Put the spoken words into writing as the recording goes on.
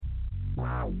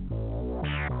Are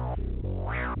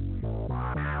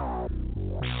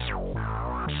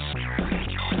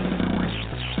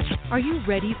you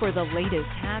ready for the latest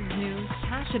Habs news,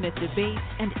 passionate debate,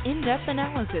 and in-depth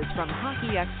analysis from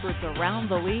hockey experts around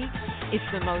the league? It's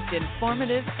the most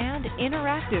informative and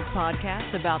interactive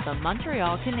podcast about the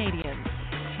Montreal Canadiens.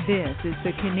 This is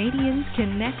the Canadiens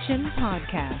Connection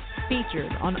podcast,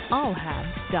 featured on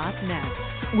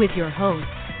allhabs.net, with your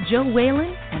hosts, Joe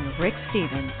Whalen and Rick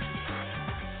Stevens.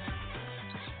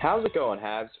 How's it going,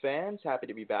 Habs fans? Happy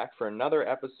to be back for another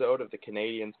episode of the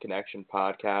Canadiens Connection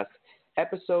podcast.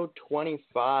 Episode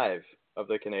 25 of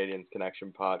the Canadiens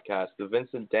Connection podcast, the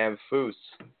Vincent Damphousse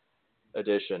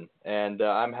edition. And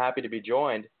I'm happy to be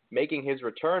joined, making his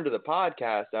return to the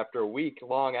podcast after a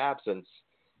week-long absence.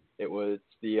 It was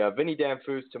the Vinny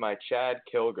Damphousse to my Chad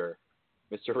Kilger,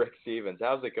 Mr. Rick Stevens.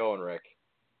 How's it going, Rick?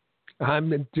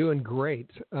 I'm doing great.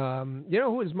 You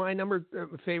know who is my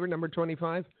favorite number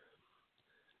 25?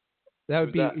 That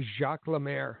would be Jacques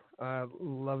Lemaire.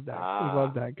 Love that.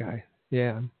 Love that guy.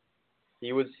 Yeah.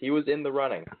 He was in the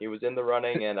running.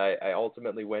 And I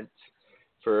ultimately went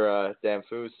for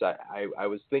Damphousse. I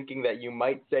was thinking that you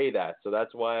might say that, so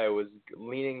that's why I was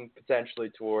leaning potentially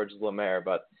towards Lemaire.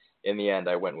 But in the end,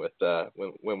 I went with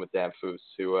Damphousse,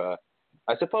 who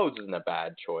I suppose isn't a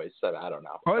bad choice. I don't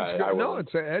know. Oh,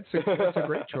 it's a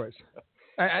great choice.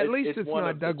 At least it's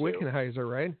not Doug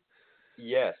Wickenheiser, right?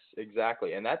 Yes,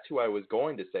 exactly, and that's who I was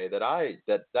going to say that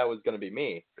was going to be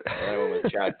me. And I went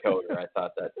with Chad Kilger. I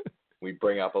thought that we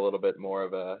bring up a little bit more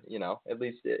of a, at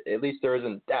least there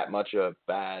isn't that much of a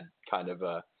bad kind of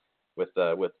with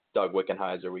Doug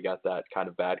Wickenheiser, we got that kind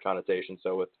of bad connotation.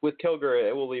 So with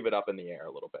Kilger, we'll leave it up in the air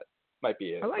a little bit. I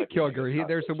like Kilger.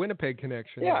 There's a Winnipeg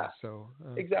connection. Yeah. So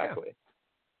exactly.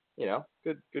 Yeah.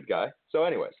 Good guy. So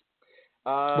anyways.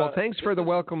 Well, thanks for the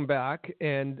welcome back,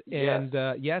 and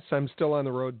yes, I'm still on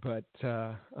the road, but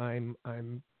I'm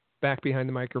back behind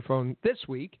the microphone this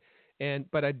week.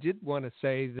 But I did want to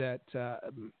say that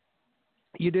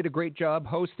you did a great job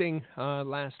hosting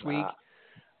last week,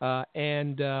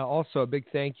 and also a big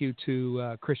thank you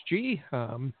to Chris G,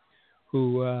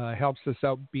 who helps us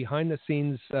out behind the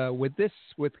scenes with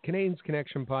Canadiens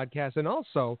Connection podcast, and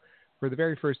also for the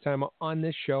very first time on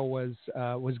this show was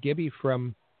Gibby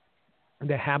from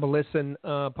the Have a Listen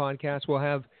podcast. We'll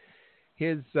have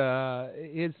his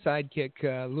sidekick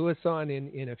Lewis on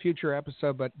in a future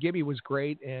episode, but Gibby was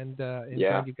great, and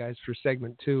thank you guys for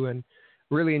segment 2, and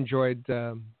really enjoyed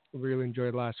listening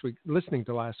to last week's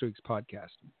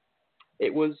podcast.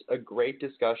 It was a great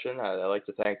discussion. I'd like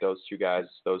to thank those two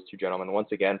gentlemen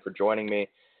once again for joining me,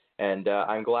 and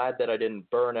I'm glad that I didn't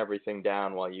burn everything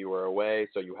down while you were away,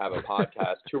 so you have a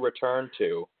podcast to return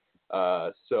to.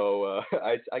 I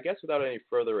guess without any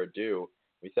further ado,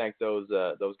 we thank those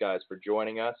guys for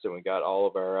joining us, and we got all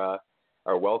of our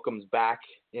welcomes back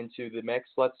into the mix.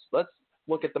 Let's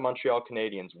look at the Montreal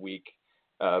Canadiens week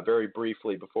very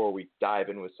briefly before we dive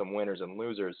in with some winners and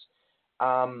losers.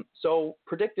 So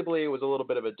predictably, it was a little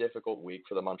bit of a difficult week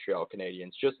for the Montreal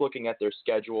Canadiens. Just looking at their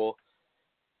schedule,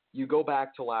 you go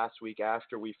back to last week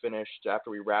after we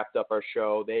wrapped up our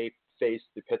show. They faced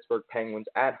the Pittsburgh Penguins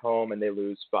at home, and they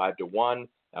lose 5-1.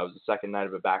 That was the second night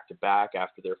of a back-to-back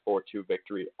after their 4-2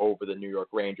 victory over the New York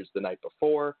Rangers the night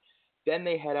before. Then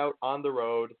they head out on the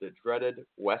road, the dreaded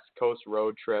West Coast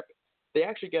road trip. They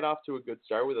actually get off to a good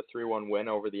start with a 3-1 win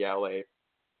over the LA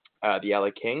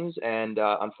Kings, and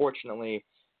unfortunately,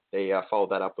 they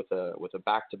followed that up with a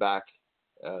back-to-back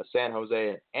San Jose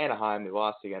and Anaheim. They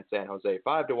lost against San Jose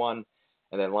 5-1.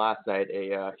 And then last night,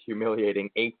 a humiliating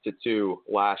 8-2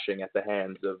 lashing at the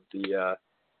hands of the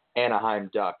Anaheim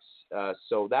Ducks.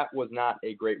 So that was not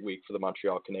a great week for the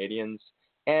Montreal Canadiens.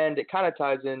 And it kind of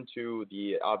ties into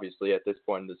obviously at this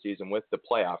point in the season, with the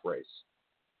playoff race.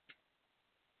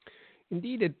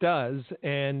 Indeed, it does.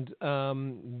 And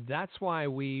that's why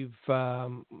we've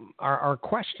our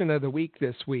question of the week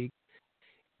this week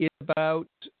is about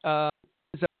the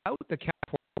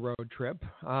California road trip.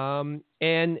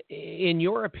 And in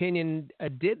your opinion,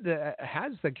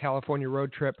 has the California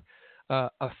road trip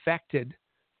affected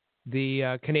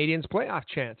the Canadiens' playoff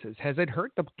chances? Has it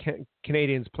hurt the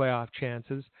Canadiens' playoff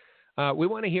chances? We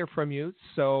want to hear from you,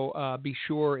 so be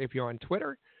sure, if you're on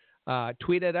Twitter,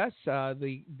 tweet at us.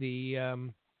 The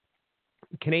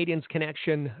Canadiens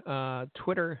Connection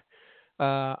Twitter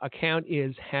account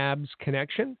is Habs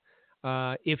Connection.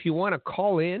 If you want to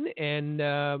call in and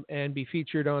be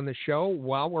featured on the show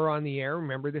while we're on the air,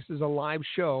 remember this is a live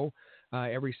show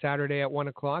every Saturday at 1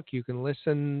 o'clock. You can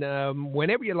listen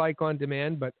whenever you like on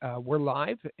demand, but we're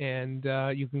live, and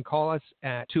you can call us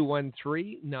at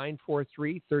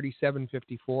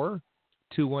 213-943-3754.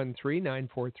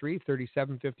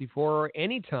 213-943-3754, or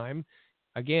anytime.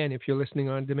 Again, if you're listening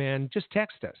on demand, just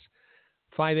text us,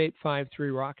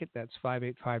 5853-ROCKET. That's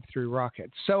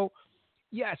 5853-ROCKET. So,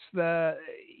 yes, what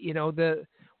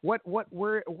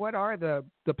are the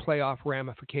playoff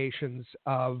ramifications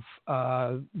of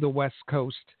the West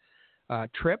Coast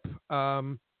trip?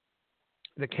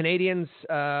 The Canadians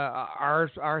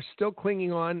are still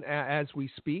clinging on as we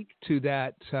speak to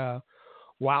that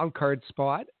wild card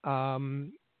spot,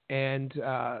 and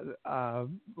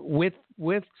with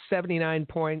 79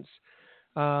 points,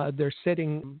 they're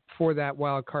sitting for that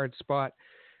wild card spot.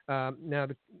 Now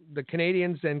the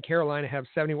Canadians and Carolina have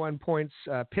 71 points,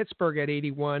 Pittsburgh at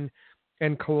 81,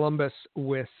 and Columbus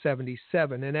with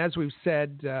 77. And as we've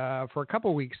said for a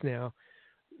couple of weeks now,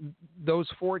 those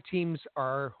four teams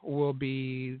will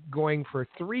be going for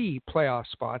 3 playoff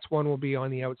spots. One will be on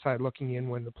the outside looking in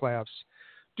when the playoffs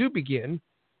do begin.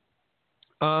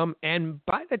 And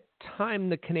by the time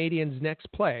the Canadians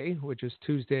next play, which is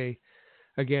Tuesday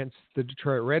against the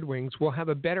Detroit Red Wings, we'll have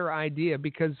a better idea,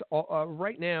 because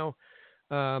right now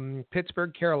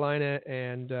Pittsburgh, Carolina,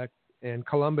 and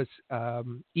Columbus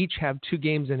each have 2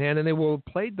 games in hand, and they will have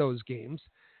played those games.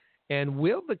 And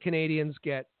will the Canadians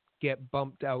get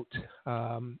bumped out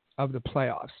of the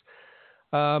playoffs?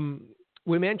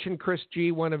 We mentioned Chris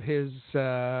G, one of his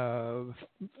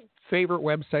favorite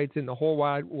websites in the whole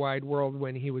wide world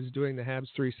when he was doing the Habs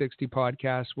 360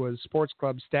 podcast was Sports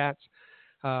Club Stats,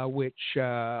 which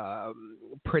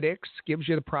gives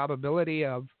you the probability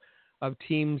of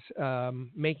teams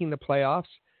making the playoffs.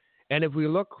 And if we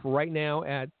look right now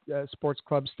at Sports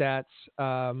Club Stats,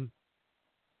 and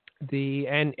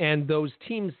those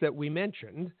teams that we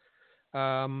mentioned,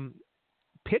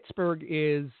 Pittsburgh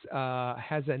has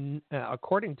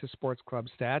according to Sports Club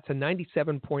Stats, a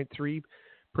 97.3%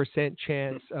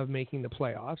 chance of making the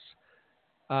playoffs.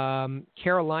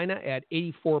 Carolina at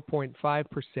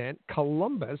 84.5%,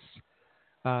 Columbus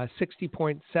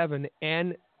 60.7%,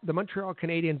 and the Montreal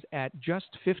Canadiens at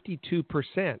just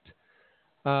 52%.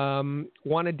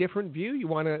 Want a different view?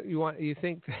 You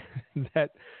think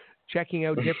that checking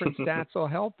out different stats will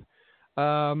help?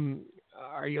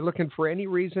 Are you looking for any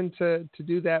reason to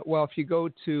do that? Well, if you go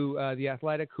to The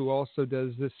Athletic, who also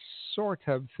does this sort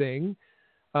of thing,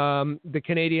 the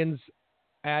Canadians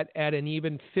at an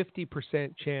even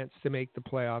 50% chance to make the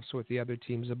playoffs with the other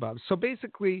teams above. So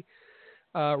basically,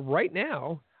 right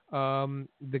now,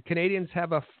 the Canadians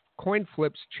have a coin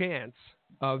flip's chance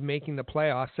of making the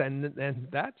playoffs, and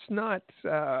that's not,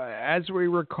 as we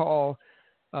recall,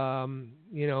 some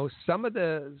of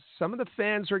the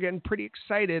fans were getting pretty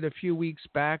excited a few weeks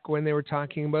back when they were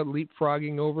talking about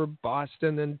leapfrogging over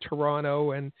Boston and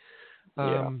Toronto, and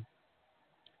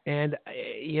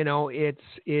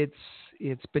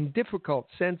it's been difficult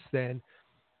since then,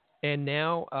 and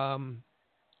now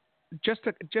just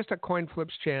a coin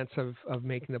flip's chance of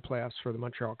making the playoffs for the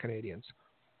Montreal Canadiens.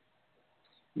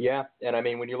 Yeah, and I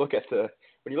mean when you look at the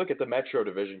Metro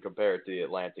division compared to the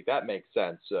Atlantic, that makes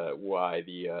sense. Why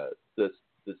the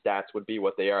stats would be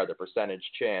what they are. The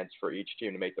percentage chance for each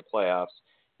team to make the playoffs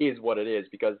is what it is,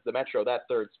 because the Metro, that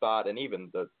third spot, and even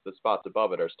the spots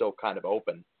above it are still kind of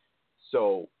open.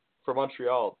 So for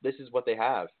Montreal, this is what they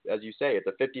have. As you say, it's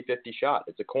a 50-50 shot.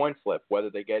 It's a coin flip whether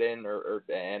they get in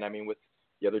and I mean with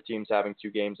the other teams having 2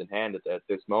 games in hand at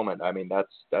this moment, I mean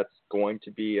that's going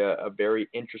to be a very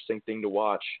interesting thing to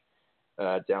watch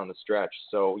down the stretch.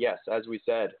 So yes, as we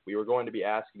said, we were going to be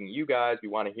asking you guys. We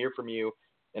want to hear from you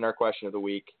in our question of the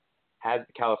week. Has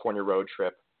the California road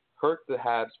trip hurt the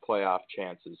Habs' playoff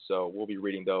chances? So we'll be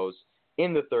reading those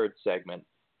in the third segment.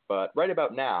 But right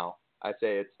about now, I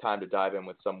say it's time to dive in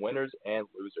with some winners and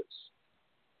losers.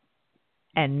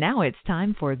 And now it's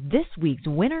time for this week's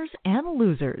winners and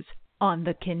losers on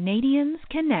the Canadiens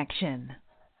Connection.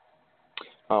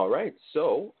 All right.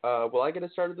 So will I get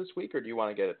it started this week, or do you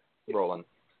want to get it rolling?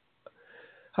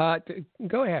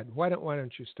 Go ahead. Why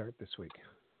don't you start this week?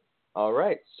 All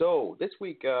right. So this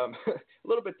week, a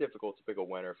little bit difficult to pick a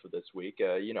winner for this week.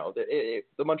 The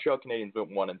Montreal Canadiens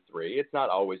went 1-3. It's not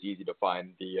always easy to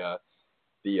find the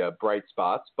bright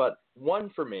spots, but one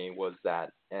for me was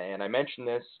that, and I mentioned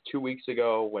this 2 weeks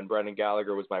ago when Brendan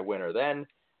Gallagher was my winner then,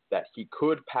 that he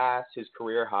could pass his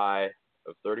career high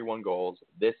of 31 goals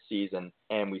this season,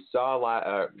 and we saw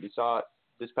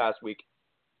this past week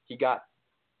he got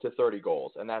to 30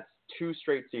 goals, and that's 2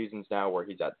 straight seasons now where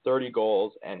he's at 30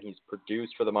 goals and he's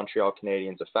produced for the Montreal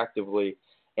Canadiens effectively,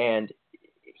 and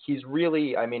he's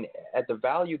really, I mean, at the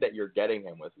value that you're getting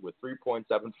him with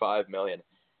 $3.75 million,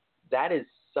 that is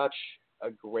such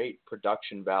a great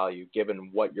production value given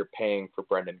what you're paying for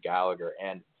Brendan Gallagher.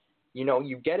 And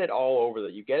you get it all over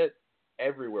you get it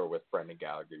everywhere with Brendan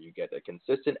Gallagher. You get a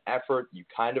consistent effort. You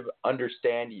kind of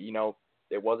understand,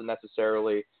 it wasn't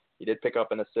necessarily, he did pick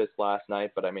up an assist last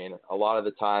night, but I mean, a lot of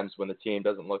the times when the team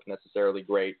doesn't look necessarily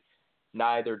great,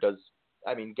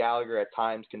 Gallagher at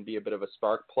times can be a bit of a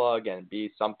spark plug and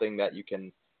be something that you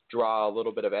can draw a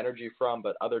little bit of energy from,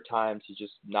 but other times he's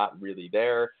just not really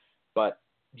there. But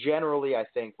generally, I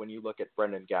think when you look at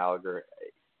Brendan Gallagher,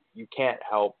 you can't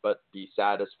help but be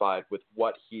satisfied with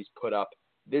what he's put up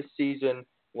this season,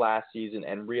 last season,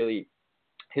 and really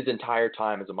his entire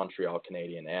time as a Montreal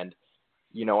Canadian. And,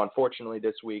 unfortunately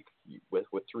this week with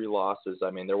 3 losses,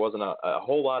 there wasn't a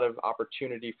whole lot of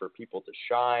opportunity for people to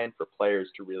shine, for players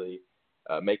to really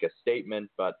make a statement.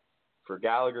 But for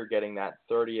Gallagher getting that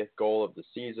 30th goal of the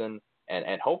season,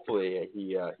 and hopefully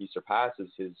he surpasses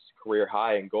his career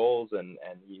high in goals, and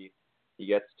he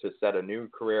gets to set a new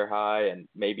career high and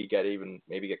maybe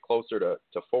get closer to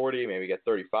 40, maybe get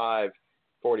 35.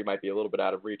 40 might be a little bit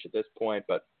out of reach at this point,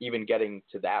 but even getting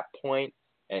to that point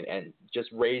and just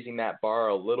raising that bar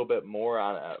a little bit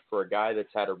more for a guy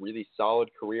that's had a really solid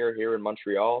career here in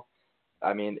Montreal.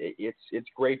 It's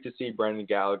great to see Brendan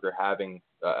Gallagher having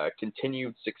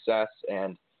continued success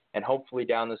and hopefully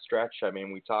down the stretch.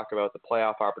 We talk about the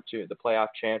playoff opportunity, the playoff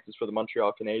chances for the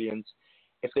Montreal Canadiens.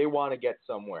 If they want to get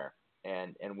somewhere,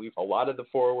 and we've a lot of the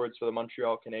forwards for the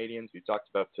Montreal Canadiens. We've talked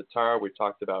about Tatar. We've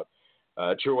talked about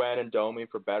Drouin and Domi,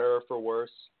 for better or for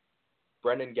worse.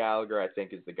 Brendan Gallagher, I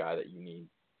think, is the guy that you need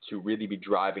to really be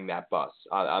driving that bus.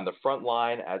 On the front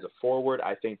line as a forward,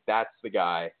 I think that's the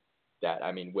guy that,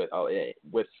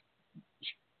 with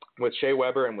Shea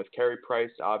Weber and with Carey Price,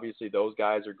 obviously those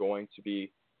guys are going to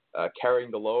be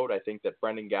carrying the load. I think that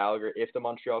Brendan Gallagher, if the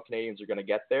Montreal Canadiens are going to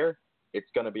get there, it's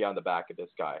going to be on the back of this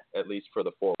guy, at least for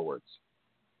the forwards.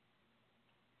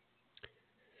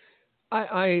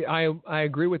 I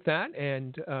agree with that,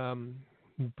 and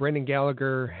Brendan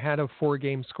Gallagher had a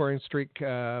 4-game scoring streak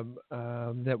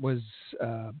that was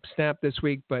snapped this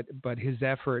week, but his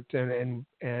effort and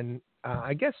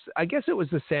I guess it was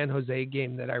the San Jose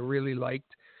game that I really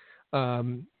liked.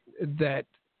 That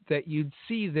you'd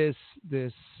see this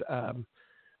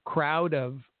crowd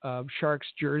of Sharks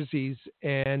jerseys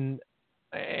and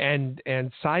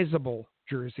sizable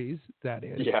jerseys, that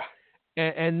is. Yeah.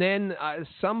 And then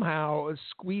somehow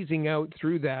squeezing out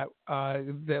through that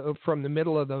from the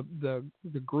middle of the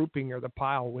grouping or the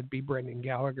pile would be Brendan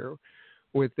Gallagher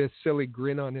with this silly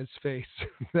grin on his face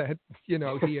that, he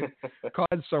had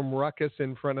caused some ruckus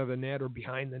in front of the net or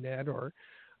behind the net, or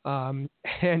and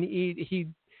he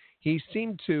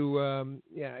seemed to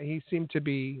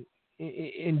be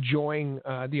enjoying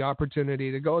the opportunity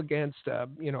to go against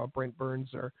Brent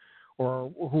Burns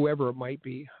or whoever it might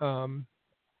be.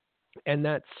 And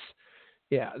that's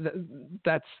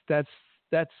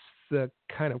the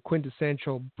kind of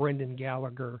quintessential Brendan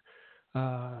Gallagher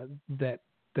that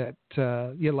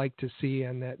you like to see,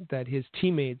 and that his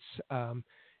teammates can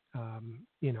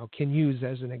use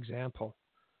as an example.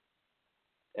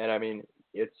 And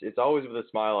it's always with a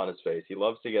smile on his face. He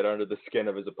loves to get under the skin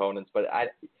of his opponents, but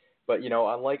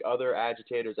unlike other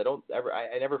agitators,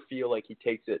 I never feel like he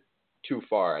takes it too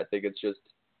far. I think it's just,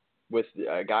 with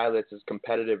a guy that's as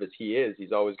competitive as he is,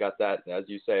 he's always got that, as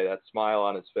you say, that smile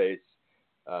on his face.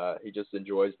 He just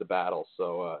enjoys the battle.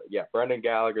 So, Brendan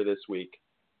Gallagher this week,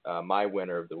 my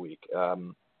winner of the week.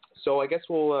 So I guess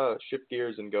we'll shift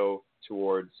gears and go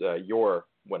towards your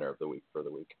winner of the week for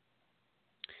the week.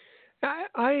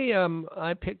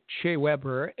 I picked Shea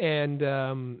Weber, and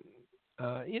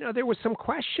there was some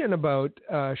question about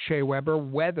Shea Weber,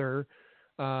 whether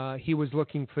he was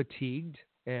looking fatigued,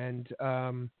 and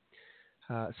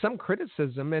some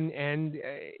criticism, and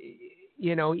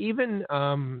even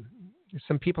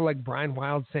some people like Brian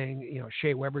Wild saying,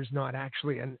 Shea Weber's not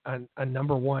actually a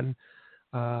number one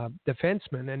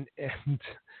defenseman, and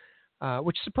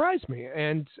which surprised me.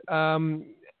 And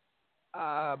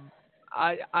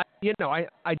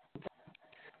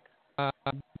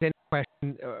then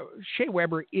question, Shea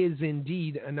Weber is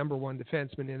indeed a number one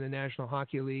defenseman in the National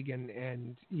Hockey League,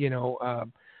 and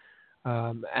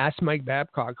ask Mike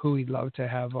Babcock who he'd love to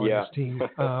have on his team.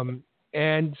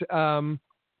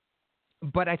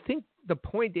 But I think the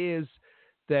point is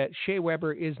that Shea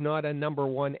Weber is not a number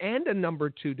one and a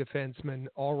number two defenseman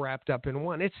all wrapped up in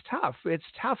one. It's tough. It's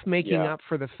tough making up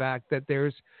for the fact that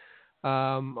there's,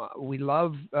 we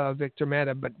love Victor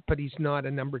Meta, but he's not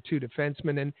a number two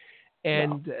defenseman.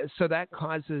 So that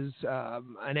causes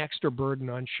an extra burden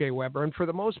on Shea Weber. And for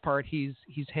the most part, he's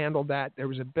handled that. There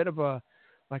was a bit of a,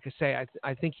 like I say,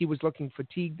 I think he was looking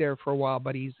fatigued there for a while,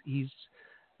 but he's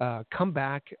come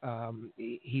back.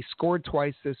 He scored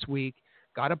twice this week,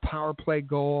 got a power play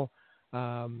goal.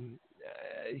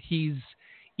 he's,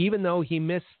 even though he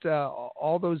missed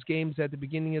all those games at the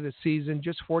beginning of the season,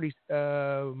 just 40.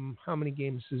 How many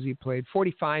games has he played?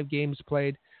 45 games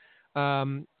played.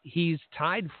 He's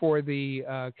tied for the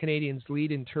Canadiens'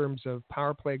 lead in terms of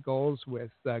power play goals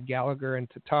with Gallagher and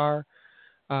Tatar.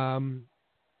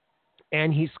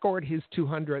 And he scored his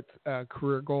 200th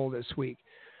career goal this week.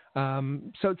 So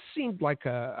it seemed like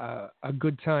a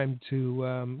good time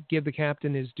to give the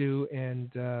captain his due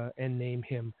and name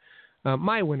him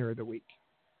my winner of the week.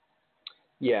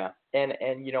 Yeah, and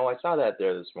I saw that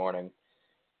there this morning.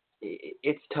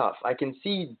 It's tough. I can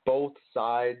see both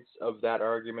sides of that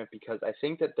argument because I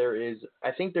think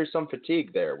there's some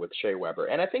fatigue there with Shea Weber,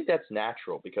 and I think that's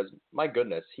natural because my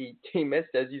goodness, he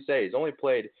missed, as you say, he's only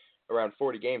played around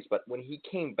 40 games, but when he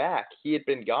came back, he had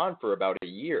been gone for about a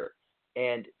year,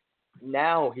 and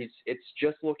now it's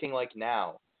just looking like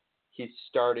now he's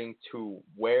starting to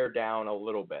wear down a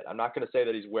little bit. I'm not going to say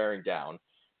that he's wearing down,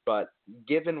 but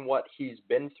given what he's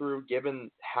been through, given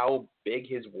how big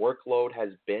his workload has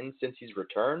been since he's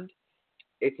returned,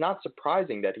 it's not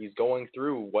surprising that he's going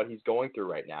through what he's going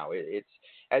through right now. It's,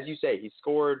 as you say, he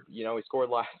scored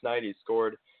last night. He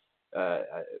scored,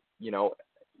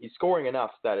 he's scoring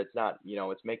enough that it's not,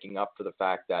 it's making up for the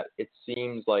fact that it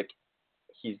seems like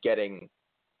he's getting,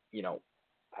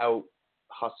 out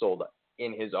hustled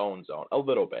in his own zone a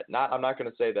little bit. I'm not going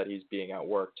to say that he's being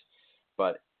outworked,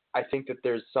 but I think that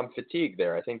there's some fatigue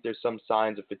there. I think there's some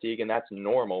signs of fatigue, and that's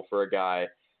normal for a guy,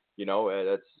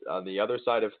 that's on the other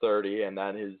side of 30, and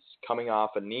that is coming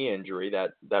off a knee injury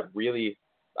that really,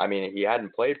 he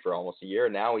hadn't played for almost a year.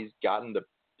 Now he's got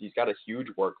a huge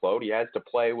workload. He has to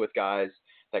play with guys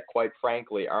that, quite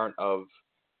frankly, aren't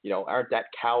that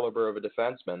caliber of a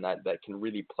defenseman that can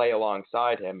really play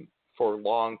alongside him for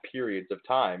long periods of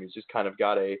time. He's just kind of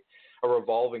got a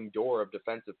revolving door of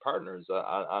defensive partners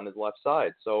on his left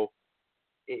side. So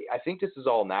I think this is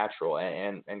all natural.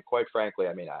 And quite frankly,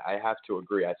 I have to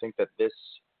agree. I think that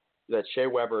Shea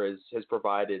Weber has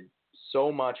provided so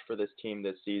much for this team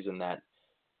this season that,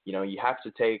 you have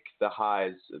to take the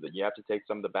highs, you have to take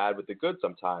some of the bad with the good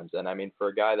sometimes. And for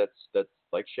a guy that's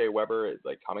like Shea Weber,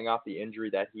 like coming off the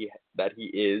injury that he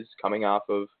is coming off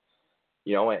of,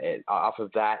 off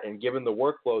of that, and given the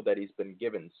workload that he's been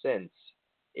given since,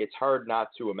 it's hard not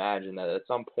to imagine that at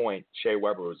some point Shea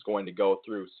Weber was going to go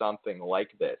through something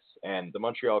like this. And the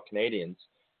Montreal Canadiens,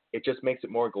 it just makes it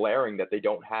more glaring that they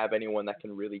don't have anyone that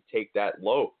can really take that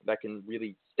load, that can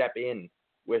really step in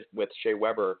with Shea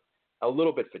Weber a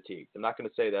little bit fatigued. I'm not going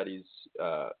to say that he's,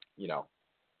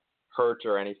 hurt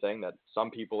or anything, that some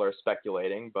people are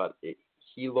speculating, but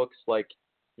he looks like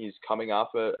he's coming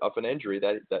off an injury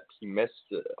that he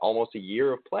missed almost a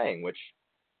year of playing, which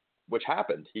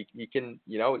happened. He can,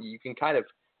 you can kind of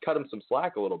cut him some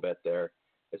slack a little bit there,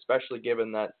 especially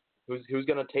given that who's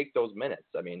going to take those minutes.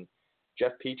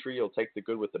 Jeff Petrie will take the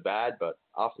good with the bad, but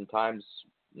oftentimes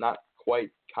not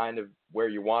quite kind of where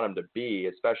you want him to be,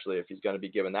 especially if he's going to be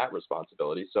given that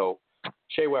responsibility. So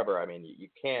Shea Weber, you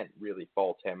can't really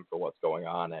fault him for what's going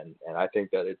on, and I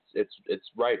think that it's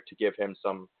right to give him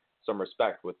some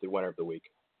respect with the winner of the week.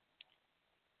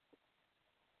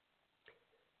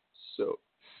 So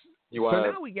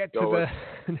now we get to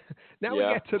we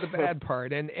get to the bad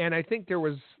part, and I think there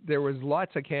was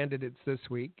lots of candidates this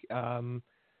week.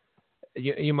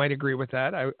 You might agree with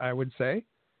that. I would say.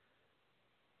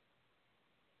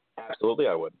 Absolutely,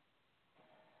 I would.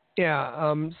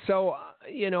 Yeah. So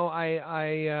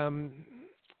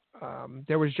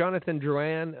there was Jonathan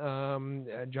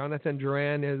Drouin. Jonathan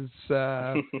Drouin is.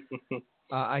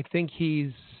 I think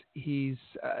he's the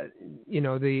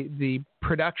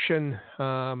production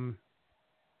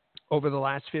over the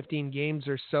last 15 games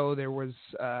or so. There was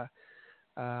there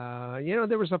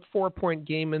was a 4-point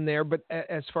game in there, but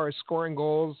as far as scoring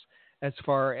goals, as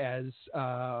far as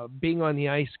being on the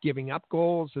ice, giving up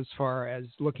goals, as far as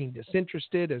looking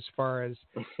disinterested, as far as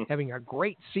having a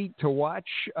great seat to watch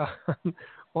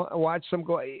some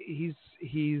goal, he's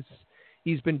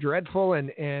been dreadful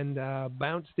and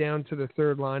bounced down to the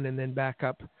third line and then back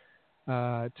up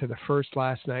to the first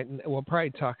last night. And we'll probably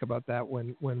talk about that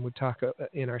when we talk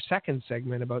in our second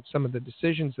segment about some of the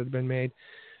decisions that have been made.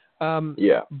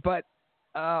 But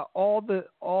all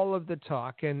of the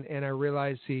talk, and I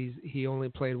realize he only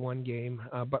played one game,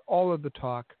 but all of the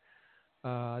talk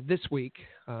this week,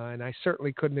 and I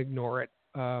certainly couldn't ignore it,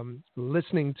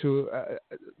 listening to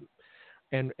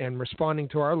and responding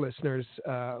to our listeners,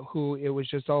 who it was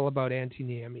just all about Antti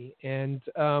Niemi. And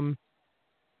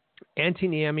Antti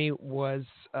Niemi was,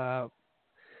 the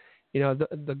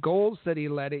goals that he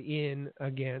let in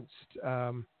against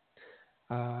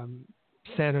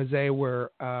San Jose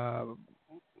were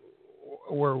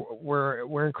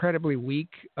were incredibly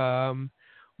weak.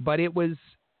 But it was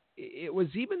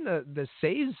even the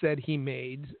saves that he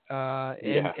made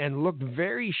and looked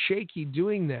very shaky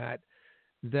doing that.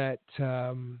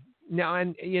 Now,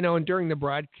 and during the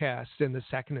broadcast in the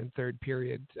second and third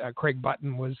period, Craig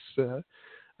Button was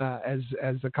as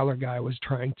the color guy was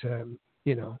trying to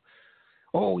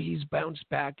he's bounced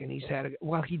back and he's had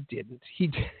he didn't.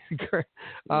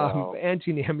 No. Antti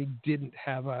Niemi didn't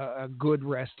have a good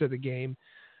rest of the game.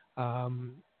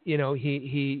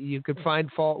 You could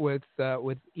find fault with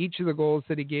each of the goals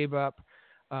that he gave up,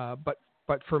 but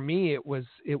for me it was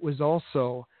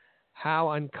also how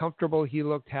uncomfortable he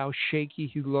looked, how shaky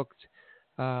he looked,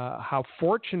 how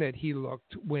fortunate he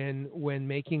looked when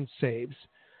making saves.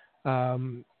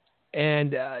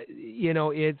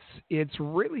 It's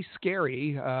really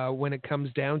scary when it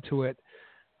comes down to it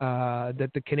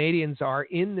that the Canadiens are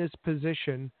in this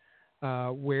position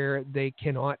where they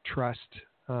cannot trust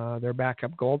their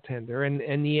backup goaltender. And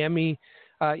Niemi,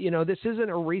 this isn't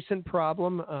a recent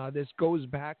problem. This goes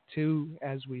back to,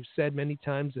 as we've said many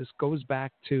times, the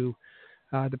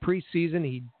preseason.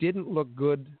 He didn't look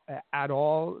good at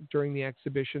all during the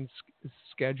exhibition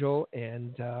schedule.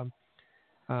 And,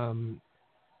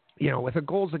 with a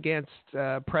goals against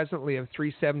presently of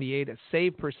 .378, a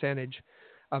save percentage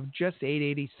of just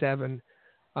 .887,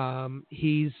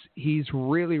 he's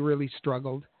really, really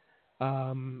struggled.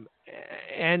 And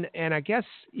I guess,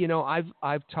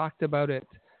 I've talked about it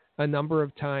a number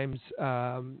of times,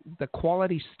 the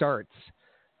quality starts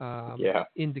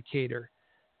indicator.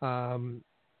 And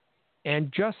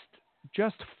just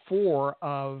 4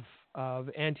 of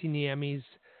Antti Niemi's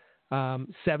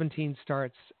 17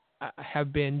 starts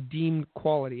have been deemed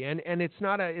quality, and it's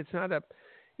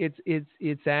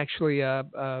actually a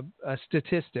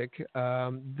statistic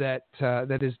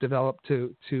that is developed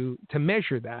to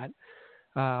measure that,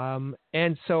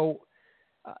 and so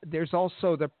there's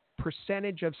also the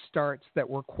percentage of starts that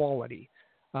were quality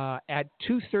at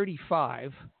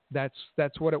 .235.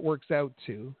 That's what it works out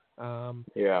to.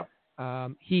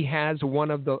 He has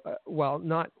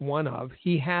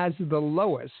he has the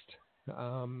lowest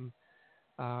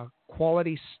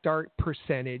quality start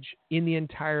percentage in the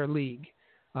entire league,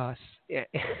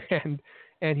 and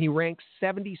he ranks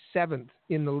 77th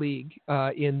in the league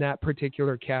in that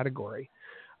particular category.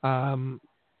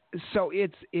 So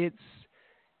it's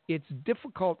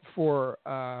difficult for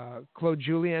Claude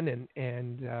Julien,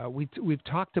 and we've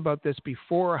talked about this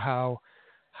before, how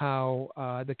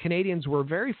the Canadiens were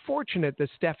very fortunate that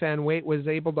Stéphane Waite was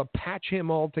able to patch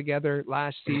him all together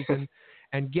last season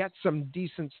and get some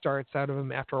decent starts out of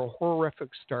him after a horrific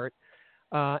start.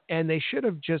 And they should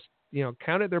have just,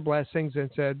 counted their blessings and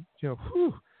said,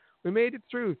 whew, we made it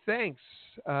through. Thanks.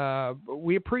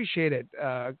 We appreciate it.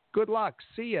 Good luck.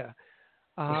 See ya.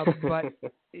 But,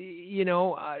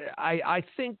 I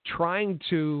think trying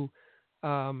to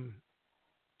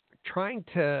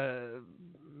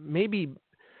maybe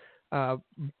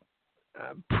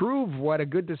prove what a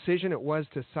good decision it was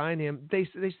to sign him. They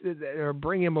or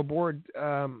bring him aboard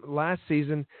last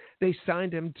season. They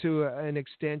signed him to an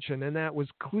extension, and that was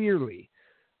clearly.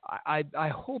 I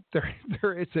hope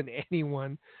there isn't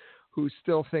anyone who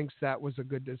still thinks that was a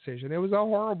good decision. It was a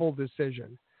horrible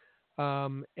decision, as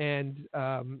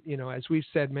we've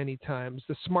said many times,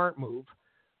 the smart move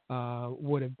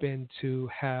would have been to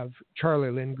have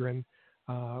Charlie Lindgren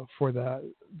for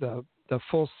the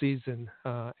full season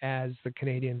as the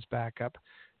Canadiens' backup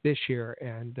this year,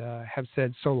 and have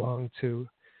said so long to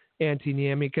Antti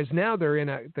Niemi, because now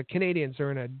the Canadiens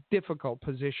are in a difficult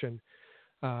position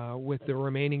with the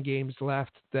remaining games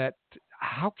left. That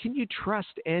how can you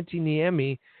trust Antti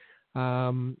Niemi?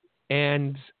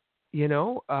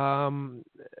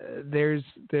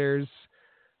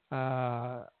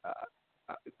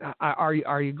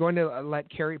 Are you going to let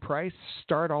Carey Price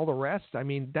start all the rest? I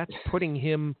mean, that's putting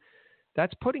him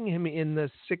in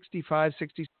the 65,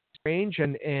 66 range.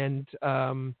 And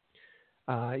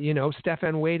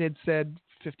Stéphane Waite had said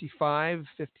 55,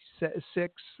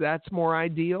 56, that's more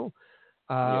ideal.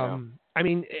 I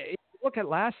mean, if you look at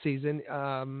last season,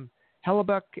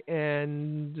 Hellebuck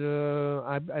and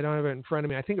I don't have it in front of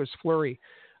me. I think it was Fleury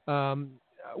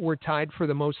were tied for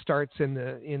the most starts in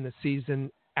the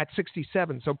season at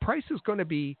 67. So Price is going to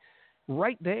be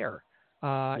right there.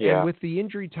 And with the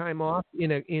injury time off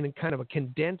in a kind of a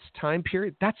condensed time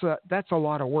period, that's a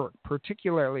lot of work,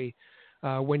 particularly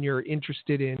when you're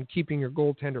interested in keeping your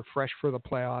goaltender fresh for the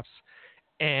playoffs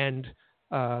and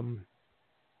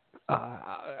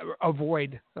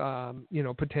avoid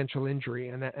potential injury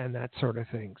and that sort of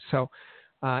thing. So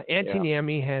Antti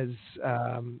Niemi has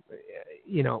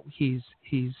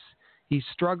he's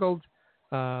struggled.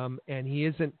 and he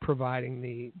isn't providing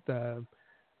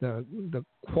the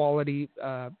quality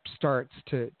starts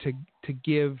to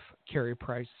give Carey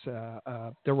Price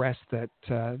the rest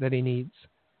that he needs.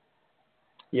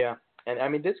 Yeah, and I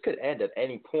mean this could end at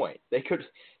any point. They could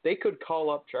call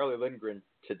up Charlie Lindgren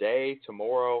today,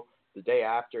 tomorrow, the day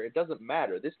after. It doesn't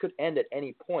matter. This could end at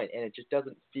any point, and it just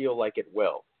doesn't feel like it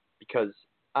will, because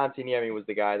Antti Niemi was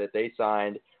the guy that they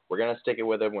signed. We're gonna stick it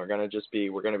with him. We're gonna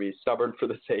be stubborn for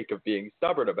the sake of being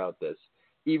stubborn about this,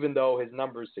 even though his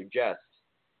numbers suggest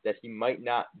that he might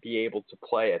not be able to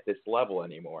play at this level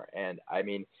anymore. And I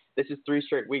mean, this is 3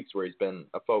 straight weeks where he's been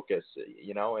a focus,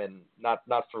 and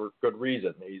not for good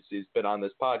reason. He's been on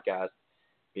this podcast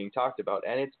being talked about,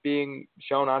 and it's being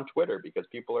shown on Twitter because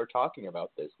people are talking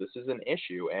about this. This is an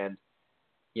issue, and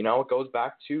it goes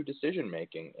back to decision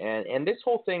making. And this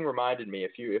whole thing reminded me,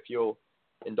 if you'll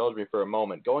indulge me for a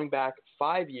moment, going back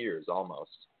 5 years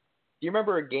almost. Do you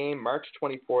remember a game, March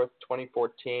 24th,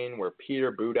 2014, where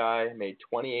Peter Budaj made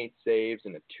 28 saves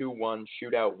in a 2-1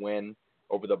 shootout win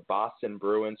over the Boston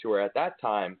Bruins, who were at that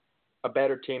time a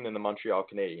better team than the Montreal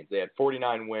Canadiens? They had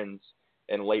 49 wins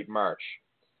in late March.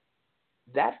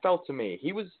 That felt to me,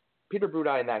 Peter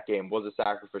Budaj in that game was a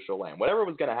sacrificial lamb. Whatever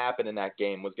was going to happen in that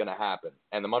game was going to happen,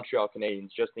 and the Montreal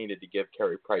Canadiens just needed to give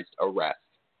Carey Price a rest.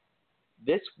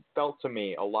 This felt to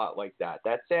me a lot like that.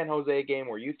 That San Jose game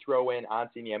where you throw in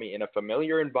Antti Niemi in a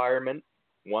familiar environment,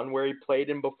 one where he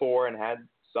played in before and had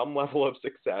some level of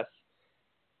success,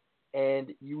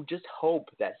 and you just hope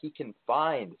that he can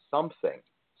find something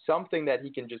that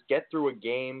he can just get through a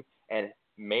game and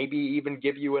maybe even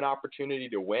give you an opportunity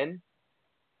to win,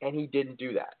 and he didn't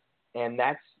do that. And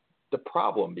that's the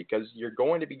problem, because you're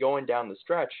going to be going down the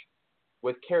stretch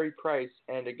with Carey Price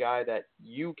and a guy that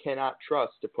you cannot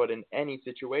trust to put in any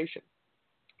situation.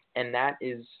 And that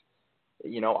is,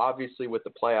 obviously with the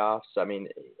playoffs, I mean,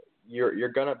 you're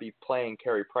going to be playing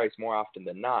Carey Price more often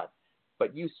than not,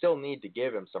 but you still need to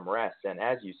give him some rest. And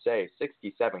as you say,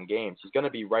 67 games, he's going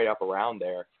to be right up around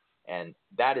there. And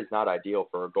that is not ideal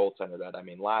for a goaltender. That, I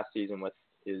mean, last season with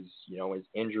his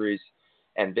injuries,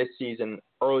 and this season,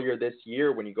 earlier this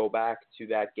year, when you go back to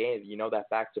that game, that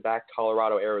back-to-back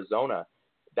Colorado-Arizona,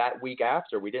 that week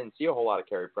after, we didn't see a whole lot of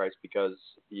Carey Price because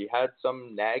he had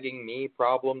some nagging knee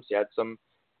problems. He had some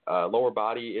lower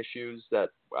body issues that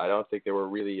I don't think they were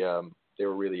really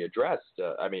addressed.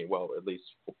 At least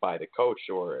by the coach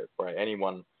or by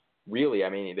anyone really. I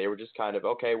mean, they were just kind of,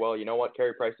 okay, well, you know what?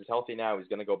 Carey Price is healthy now. He's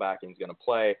going to go back and he's going to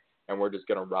play, and we're just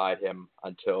going to ride him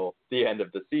until the end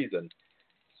of the season.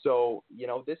 So,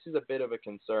 this is a bit of a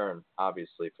concern,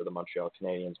 obviously, for the Montreal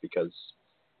Canadiens, because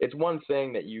it's one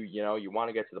thing that you want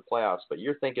to get to the playoffs, but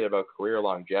you're thinking about career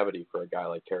longevity for a guy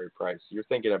like Carey Price. You're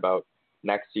thinking about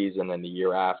next season and the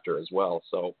year after as well.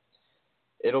 So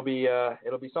it'll be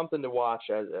something to watch,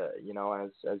 as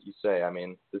you say. I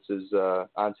mean, this is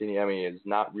Antti Niemi is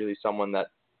not really someone that,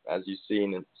 as you've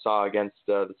seen and saw against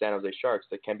the San Jose Sharks,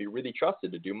 that can be really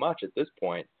trusted to do much at this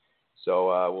point.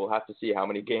 So we'll have to see how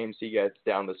many games he gets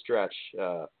down the stretch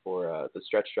for the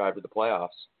stretch drive to the playoffs.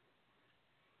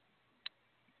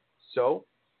 So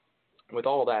with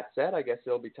all that said, I guess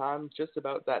it'll be just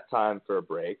about that time for a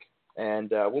break. And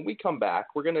when we come back,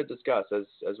 we're going to discuss,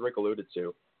 as Rick alluded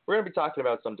to, we're going to be talking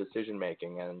about some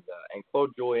decision-making and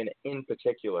Claude Julien in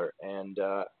particular. And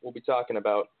we'll be talking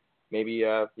about maybe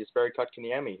Jesperi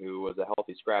Kotkaniemi, who was a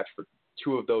healthy scratch for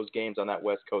 2 of those games on that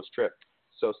West Coast trip.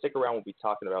 So stick around. We'll be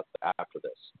talking about that after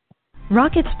this.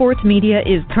 Rocket Sports Media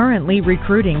is currently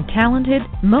recruiting talented,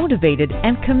 motivated,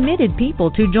 and committed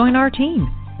people to join our team.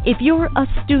 If you're a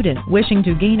student wishing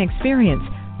to gain experience,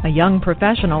 a young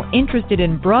professional interested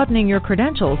in broadening your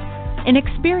credentials, an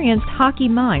experienced hockey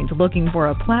mind looking for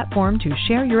a platform to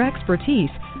share your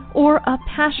expertise, or a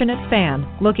passionate fan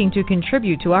looking to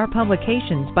contribute to our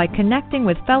publications by connecting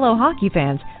with fellow hockey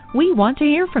fans, we want to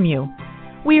hear from you.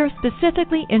 We are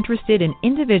specifically interested in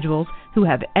individuals who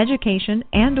have education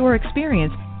and/or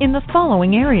experience in the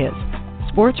following areas: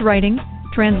 sports writing,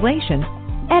 translation,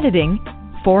 editing,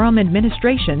 forum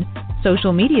administration,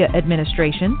 social media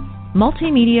administration,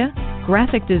 multimedia,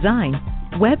 graphic design,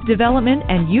 web development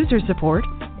and user support,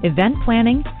 event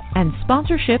planning, and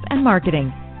sponsorship and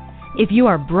marketing. If you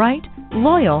are bright,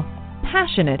 loyal,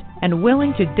 passionate, and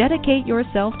willing to dedicate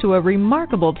yourself to a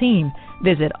remarkable team,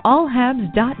 visit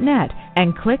allhabs.net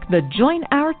and click the Join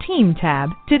Our Team tab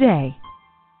today.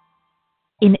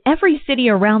 In every city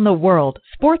around the world,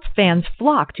 sports fans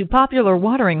flock to popular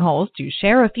watering holes to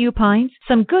share a few pints,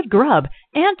 some good grub,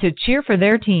 and to cheer for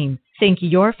their team. Think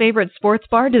your favorite sports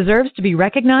bar deserves to be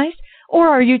recognized? Or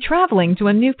are you traveling to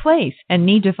a new place and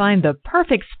need to find the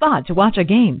perfect spot to watch a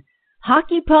game?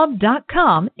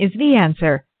 HockeyPub.com is the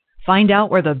answer. Find out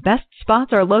where the best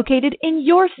spots are located in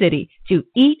your city to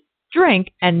eat,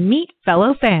 drink, and meet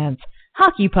fellow fans.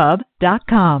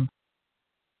 HockeyPub.com.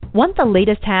 Want the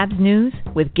latest Habs news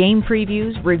with game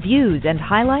previews, reviews, and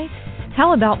highlights?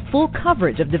 How about full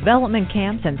coverage of development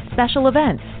camps and special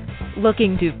events?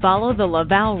 Looking to follow the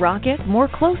Laval Rocket more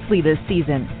closely this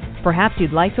season? Perhaps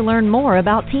you'd like to learn more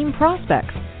about team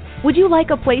prospects. Would you like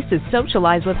a place to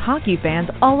socialize with hockey fans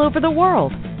all over the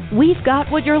world? We've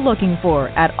got what you're looking for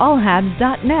at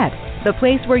allhabs.net, the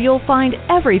place where you'll find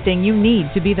everything you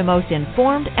need to be the most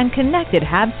informed and connected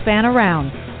Habs fan around.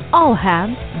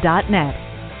 allhabs.net.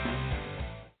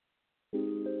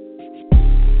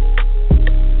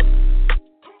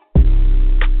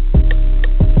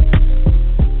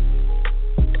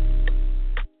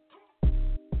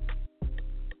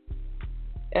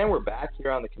 And we're back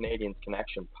here on the Canadiens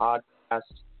Connection podcast.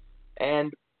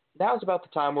 And now's about the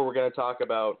time where we're going to talk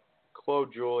about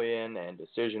Claude Julien and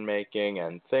decision-making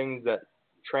and things that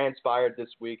transpired this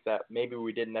week that maybe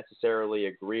we didn't necessarily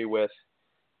agree with.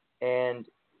 And,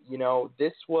 you know,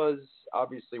 this was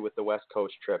obviously with the West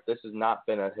Coast trip. This has not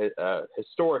been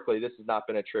historically, this has not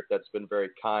been a trip that's been very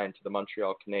kind to the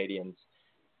Montreal Canadiens.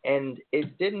 And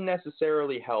it didn't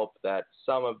necessarily help that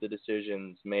some of the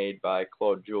decisions made by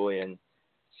Claude Julien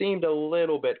seemed a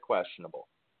little bit questionable.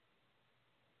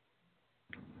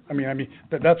 I mean,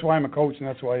 that's why I'm a coach and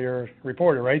that's why you're a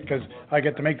reporter, right? Because I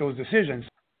get to make those decisions.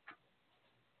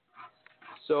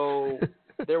 So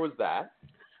there was that.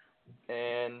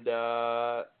 And,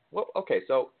 okay,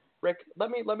 so Rick,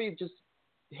 let me just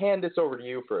hand this over to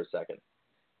you for a second.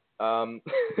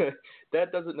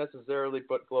 That doesn't necessarily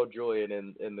put Claude Julien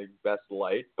in the best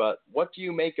light, but what do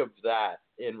you make of that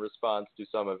in response to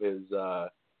some of his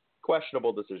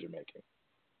questionable decision-making?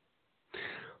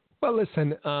 Well,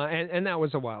 listen, and that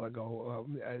was a while ago,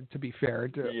 to be fair,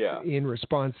 in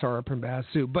response to Arpon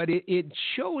Basu. But it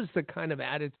shows the kind of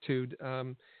attitude,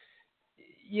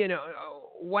 you know,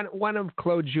 one of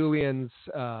Claude Julien's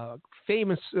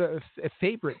famous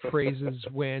favorite phrases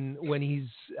when he's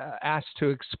asked to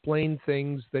explain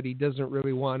things that he doesn't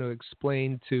really want to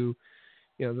explain to,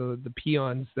 you know, the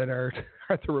peons that are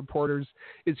the reporters,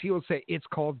 is he will say, "It's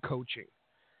called coaching."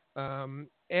 I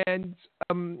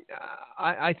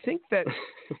think that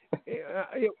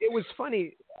it was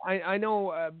funny. I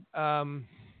know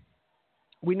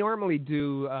we normally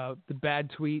do the bad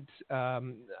tweets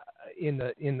in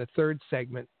the third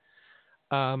segment,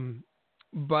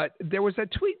 but there was a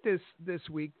tweet this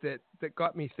week that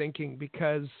got me thinking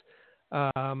because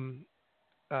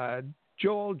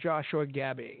Joel Joshua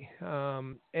Gabby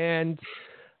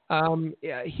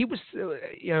he was,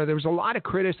 you know, there was a lot of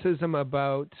criticism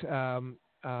about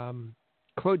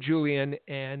Claude Julien,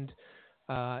 and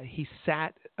he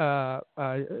sat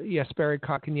Jesperi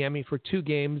Kotkaniemi for 2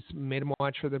 games, made him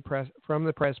watch from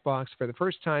the press box for the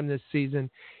first time this season.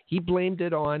 He blamed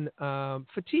it on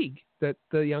fatigue, that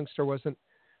the youngster wasn't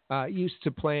used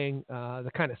to playing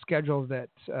the kind of schedule that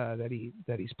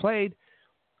he's played.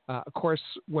 Of course,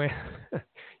 when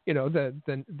you know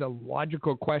the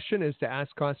logical question is to ask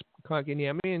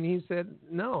Kotkaniemi, and he said,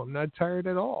 "No, I'm not tired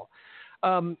at all."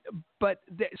 But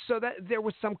there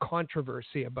was some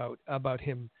controversy about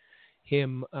him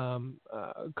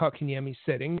Kotkaniemi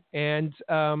sitting, and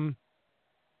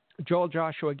Joel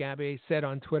Joshua Gabby said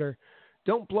on Twitter,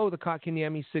 "Don't blow the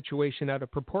Kotkaniemi situation out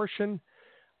of proportion.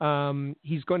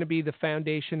 He's going to be the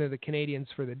foundation of the Canadiens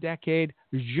for the decade.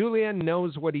 Julien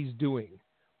knows what he's doing.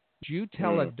 Do you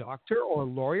tell a doctor or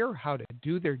lawyer how to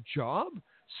do their job?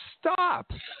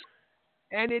 Stop."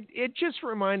 And it just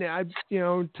reminded,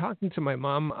 talking to my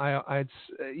mom, I'd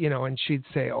and she'd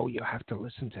say, "Oh, you have to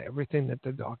listen to everything that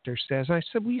the doctor says." I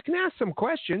said, "Well, you can ask them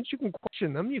questions. You can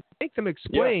question them. You can make them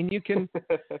explain. Yeah. You can,"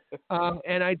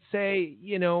 and I'd say,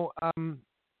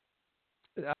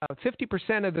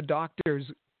 50% of the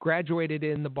doctors graduated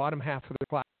in the bottom half of the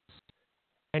class.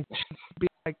 And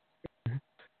she'd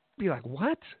be like,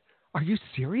 "What? Are you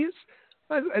serious?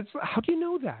 How do you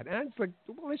know that?" And it's like,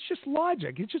 well, it's just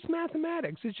logic. It's just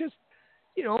mathematics. It's just,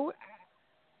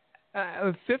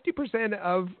 50%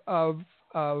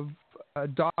 of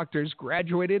doctors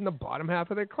graduated in the bottom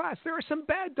half of their class. There are some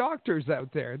bad doctors out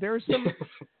there. There's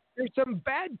some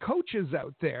bad coaches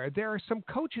out there. There are some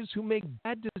coaches who make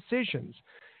bad decisions.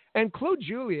 And Claude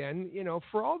Julien,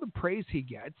 for all the praise he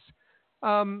gets,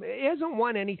 he hasn't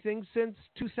won anything since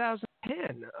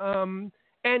 2010.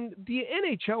 And the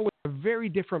NHL was a very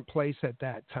different place at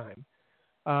that time,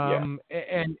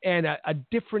 and a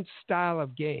different style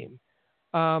of game.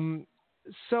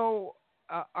 So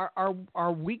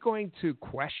are we going to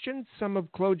question some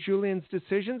of Claude Julien's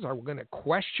decisions? Are we going to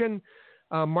question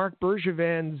Marc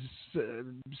Bergevin's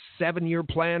 7-year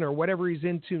plan or whatever he's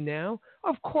into now?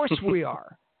 Of course we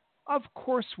are. Of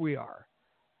course we are.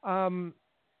 And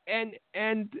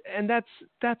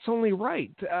that's only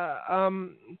right.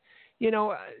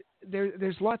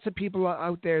 There's lots of people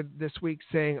out there this week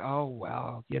saying, oh,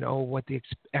 well, what the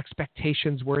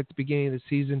expectations were at the beginning of the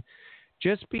season.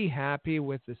 Just be happy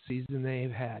with the season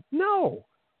they've had. No,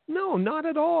 not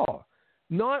at all.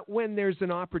 Not when there's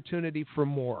an opportunity for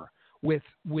more with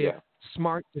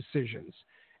smart decisions.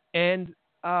 And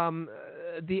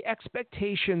the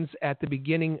expectations at the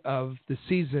beginning of the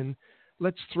season,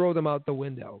 let's throw them out the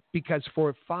window, because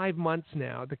for 5 months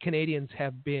now, the Canadians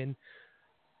have been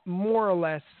more or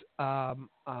less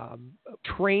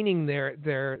training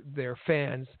their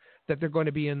fans that they're going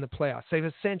to be in the playoffs. They've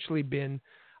essentially been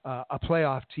a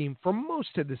playoff team for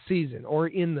most of the season, or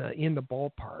in the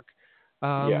ballpark.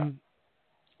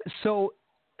 So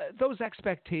those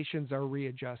expectations are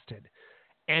readjusted,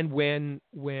 and when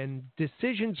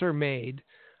decisions are made,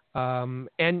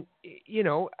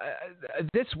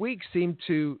 this week seemed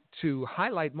to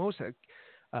highlight most of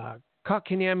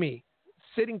Kotkaniemi,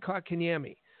 sitting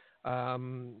Kotkaniemi.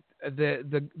 The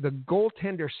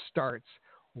goaltender starts.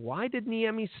 Why did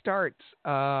Niemi start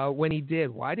when he did?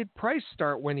 Why did Price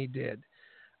start when he did?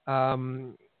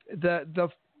 The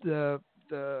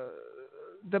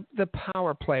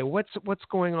power play. What's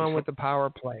going on with the power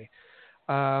play?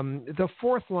 The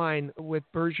fourth line with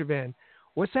Bergevin,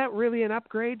 was that really an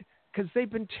upgrade? Because they've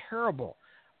been terrible.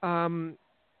 The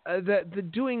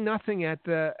doing nothing at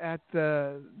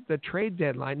the trade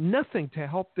deadline, nothing to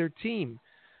help their team.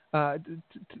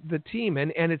 The team,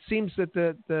 and it seems that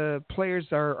the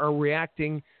players are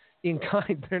reacting in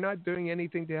kind. They're not doing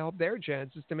anything to help their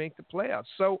chances to make the playoffs.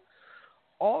 So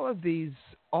all of these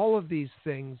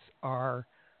things are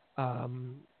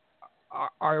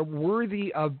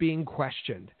worthy of being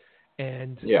questioned,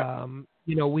 and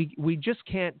we just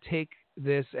can't take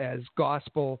this as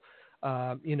gospel.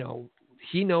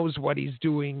 He knows what he's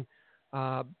doing,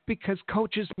 because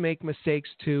coaches make mistakes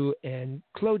too, and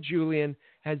Claude Julien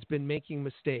has been making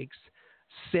mistakes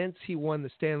since he won the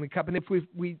Stanley Cup. And if we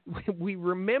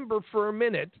remember for a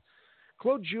minute,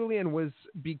 Claude Julien was,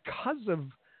 because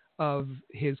of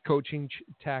his coaching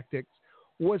tactics,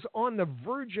 was on the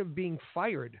verge of being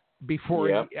fired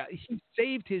before he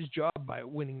saved his job by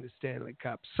winning the Stanley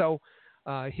Cup. So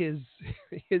his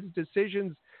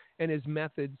decisions and his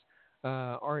methods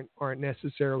aren't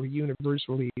necessarily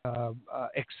universally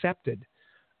accepted.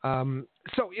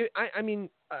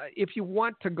 If you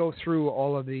want to go through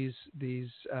all of these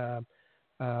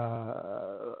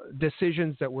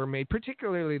decisions that were made,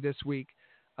 particularly this week,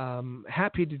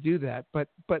 happy to do that. But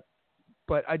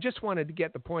I just wanted to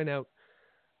get the point out.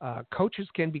 Coaches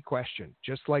can be questioned,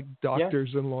 just like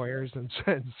doctors and lawyers. And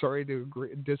sorry to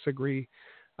disagree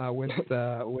with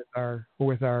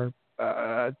our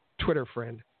Twitter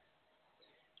friend.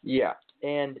 Yeah,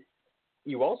 and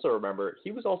you also remember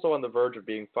he was also on the verge of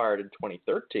being fired in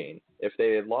 2013. If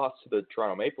they had lost to the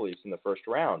Toronto Maple Leafs in the first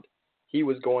round, he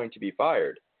was going to be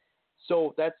fired.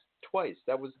 So that's twice.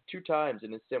 That was 2 times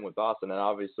in his stint with Boston, and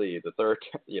obviously the third,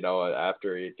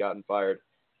 after he had gotten fired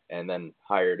and then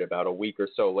hired about a week or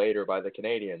so later by the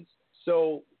Canadians.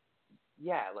 So,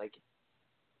 I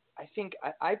think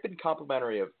I've been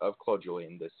complimentary of Claude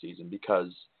Julien this season,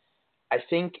 because I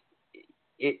think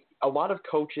a lot of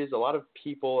coaches, a lot of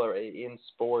people are in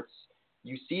sports,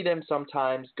 you see them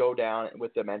sometimes go down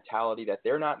with the mentality that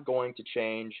they're not going to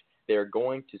change. They're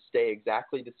going to stay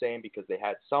exactly the same because they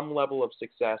had some level of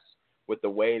success with the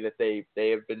way that they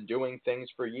have been doing things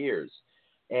for years.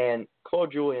 And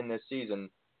Claude Julien this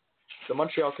season, the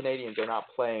Montreal Canadiens are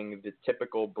not playing the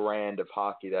typical brand of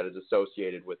hockey that is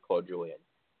associated with Claude Julien.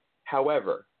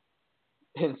 However,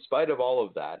 in spite of all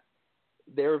of that,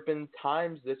 there have been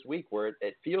times this week where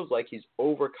it feels like he's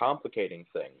overcomplicating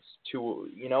things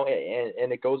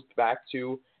and it goes back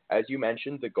to, as you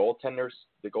mentioned, the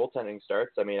goaltending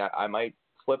starts. I mean, I might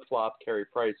flip-flop Carey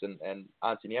Price and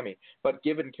Antoniemi, but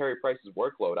given Carey Price's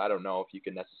workload, I don't know if you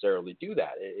can necessarily do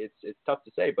that. It's tough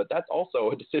to say, but that's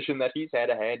also a decision that he's had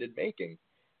a hand in making,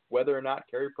 whether or not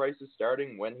Carey Price is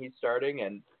starting, when he's starting,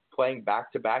 and playing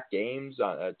back-to-back games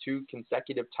on 2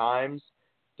 consecutive times.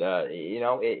 That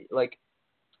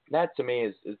to me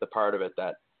is the part of it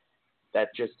that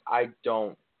just I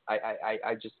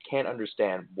just can't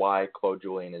understand why Claude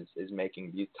Julien is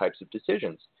making these types of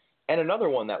decisions. And another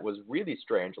one that was really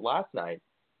strange last night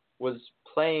was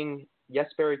playing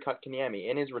Jesperi Kotkaniemi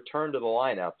in his return to the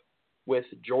lineup with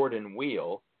Jordan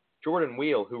Weal, Jordan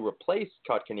Weal, who replaced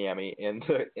Kotkaniemi in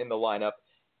the lineup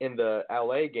in the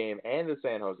LA game and the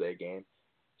San Jose game,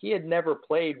 he had never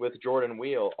played with Jordan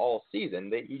Weal all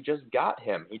season. He just got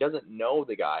him. He doesn't know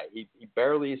the guy. He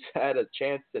barely had a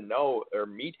chance to know or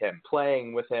meet him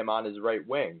playing with him on his right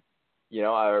wing,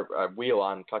 or Weal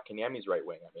on Kotkaniemi's right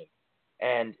wing,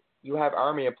 And you have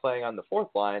Armia playing on the fourth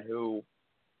line who,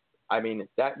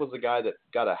 that was the guy that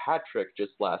got a hat trick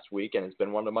just last week and has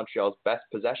been one of Montreal's best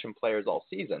possession players all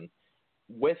season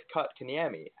with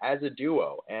Kotkaniemi as a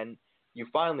duo. And you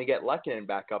finally get Lehkonen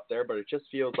back up there, but it just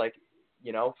feels like,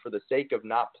 for the sake of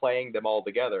not playing them all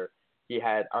together, he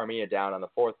had Armia down on the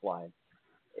fourth line.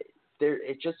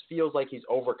 It just feels like he's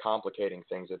overcomplicating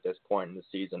things at this point in the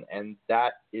season, and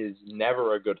that is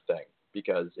never a good thing,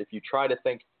 because if you try to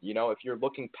think, if you're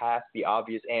looking past the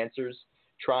obvious answers,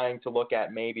 trying to look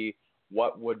at maybe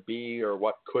what would be or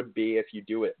what could be if you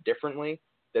do it differently,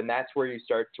 then that's where you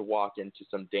start to walk into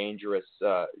some dangerous,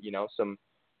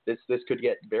 this could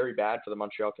get very bad for the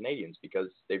Montreal Canadiens, because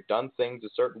they've done things a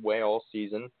certain way all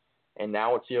season, and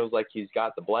now it feels like he's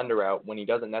got the blender out when he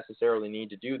doesn't necessarily need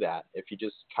to do that. If he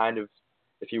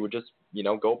would just,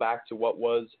 go back to what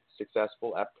was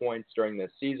successful at points during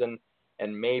this season,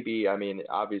 and maybe,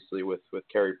 obviously with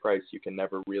Carey Price, you can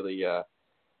never really,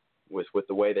 with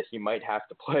the way that he might have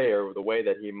to play or the way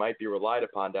that he might be relied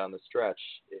upon down the stretch,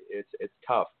 it's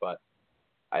tough, but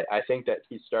I think that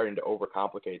he's starting to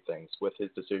overcomplicate things with his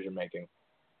decision making.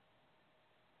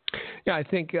 Yeah, I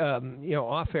think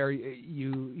off air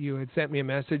you had sent me a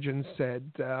message and said,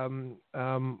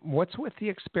 "What's with the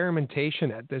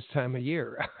experimentation at this time of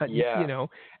year?" Yeah,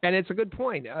 and it's a good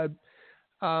point.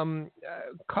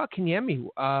 Kotkaniemi,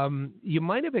 you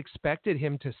might have expected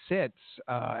him to sit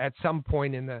at some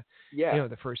point in the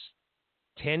the first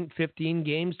 10, 15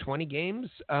 games, 20 games,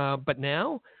 but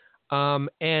now.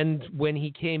 And when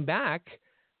he came back,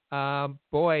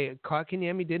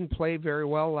 Kotkaniemi didn't play very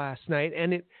well last night,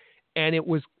 and it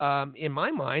was in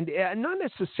my mind not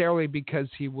necessarily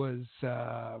because he was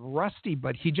rusty,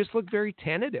 but he just looked very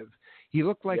tentative. He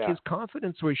looked like his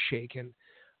confidence was shaken,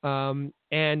 and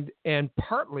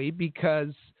partly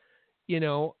because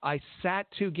I sat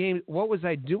 2 games. What was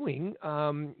I doing?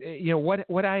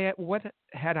 What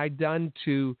had I done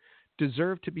to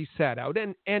deserve to be sat out?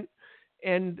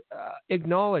 And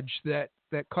acknowledge that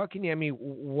Kotkaniemi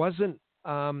wasn't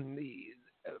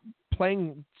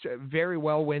playing very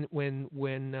well when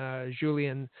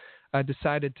Julien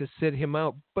decided to sit him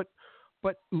out. But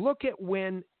look at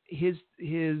when his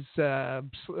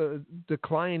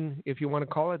decline, if you want to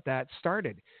call it that,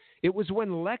 started. It was when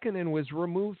Lehkonen was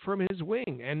removed from his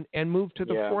wing and moved to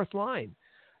the fourth line.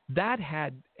 That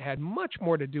had much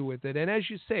more to do with it. And as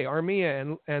you say,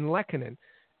 Armia and Lehkonen,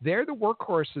 they're the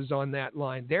workhorses on that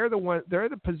line. They're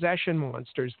the possession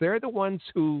monsters. They're the ones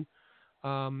who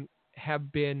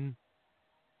have been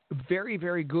very,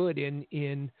 very good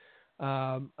in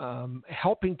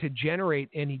helping to generate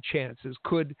any chances.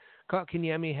 Could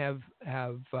Kotkaniemi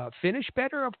have finished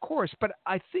better? Of course, but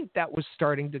I think that was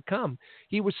starting to come.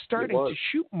 He was starting to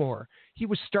shoot more. He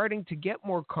was starting to get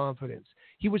more confidence.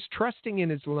 He was trusting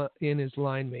in his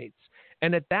line mates,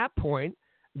 and at that point,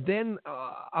 then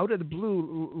out of the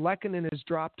blue, Lehkonen is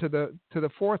dropped to the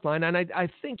fourth line, and I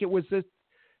think it was the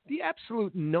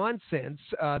absolute nonsense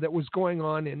that was going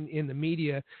on in the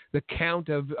media, the count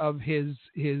of his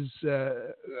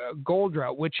goal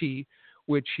drought, which he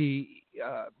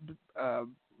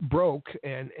broke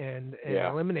and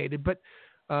eliminated. But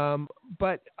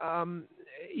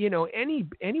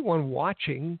anyone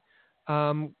watching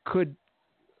could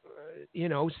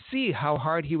see how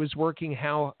hard he was working,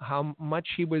 how much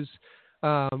he was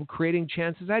creating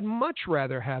chances. I'd much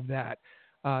rather have that.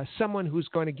 Someone who's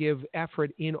going to give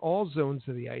effort in all zones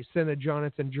of the ice than a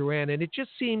Jonathan Drouin. And it just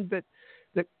seemed that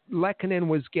Lehkonen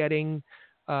was getting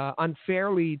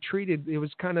unfairly treated. It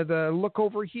was kind of the look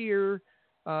over here,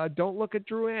 don't look at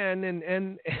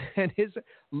Drouin, and his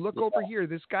look over here.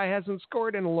 This guy hasn't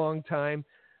scored in a long time.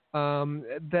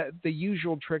 The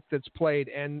usual trick that's played.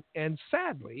 And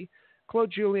sadly, Claude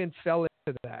Julien fell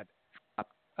into that.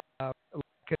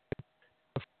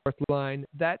 Fourth line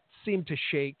that seemed to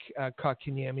shake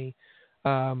Kotkaniemi,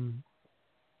 and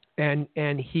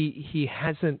he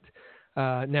hasn't.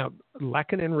 Now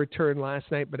Lehkonen returned last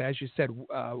night, but as you said,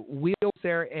 Wheels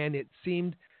there, and it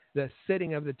seemed the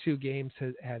sitting of the 2 games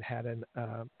had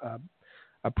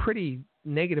a pretty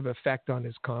negative effect on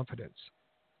his confidence.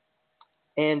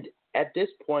 And at this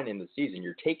point in the season,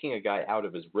 you're taking a guy out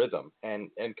of his rhythm,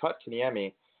 and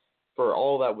Kotkaniemi, for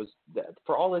all that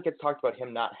gets talked about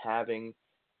him not having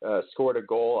scored a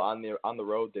goal on the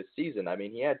road this season. I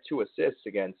mean, he had 2 assists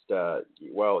against.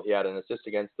 He had an assist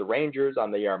against the Rangers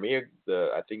on the Armia.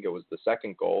 I think it was the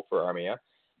second goal for Armia,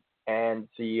 and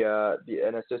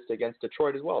an assist against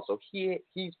Detroit as well. So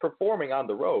he's performing on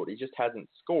the road. He just hasn't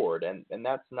scored, and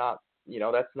that's not,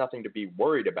 that's nothing to be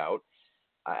worried about.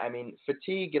 I mean,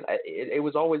 fatigue. It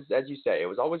was always, as you say, it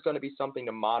was always going to be something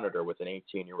to monitor with an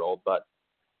 18-year-old, but.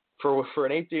 For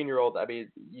an 18-year-old, I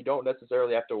mean, you don't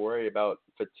necessarily have to worry about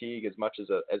fatigue as much as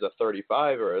a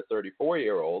 35 or a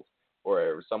 34-year-old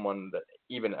or someone that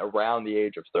even around the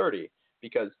age of 30,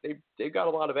 because they've got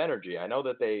a lot of energy. I know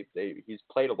that he's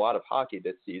played a lot of hockey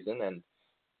this season, and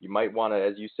you might want to,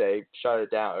 as you say, shut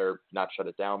it down, or not shut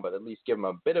it down, but at least give him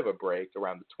a bit of a break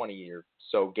around the 20 or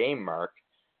so game mark.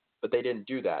 But they didn't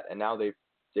do that, and now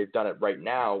they've done it right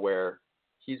now where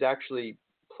he's actually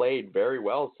played very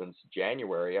well since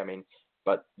January. I mean,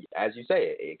 but as you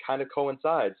say, it kind of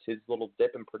coincides. His little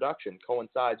dip in production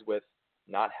coincides with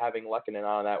not having Lehkonen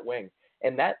on that wing,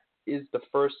 and that is the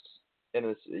first in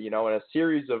a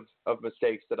series of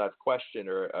mistakes that I've questioned,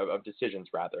 or of decisions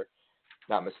rather,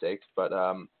 not mistakes, but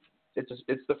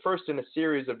it's the first in a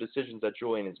series of decisions that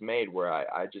Julien has made where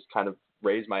I just kind of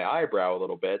raise my eyebrow a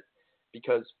little bit,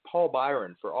 because Paul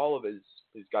Byron, for all of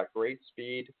he's got great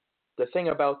speed. The thing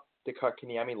about the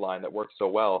Kotkaniemi line that worked so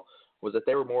well was that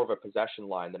they were more of a possession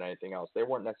line than anything else. They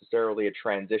weren't necessarily a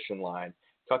transition line.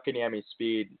 Kotkaniemi's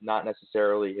speed, not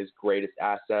necessarily his greatest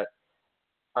asset.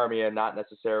 Armia, not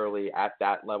necessarily at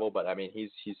that level, but I mean,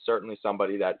 he's certainly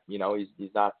somebody that,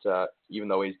 he's not, even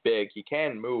though he's big, he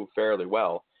can move fairly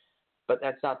well, but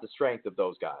that's not the strength of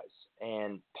those guys.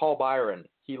 And Paul Byron,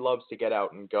 he loves to get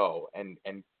out and go and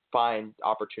find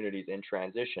opportunities in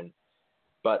transition.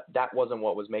 But that wasn't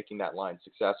what was making that line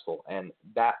successful, and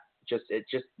it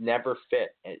just never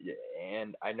fit.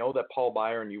 And I know that Paul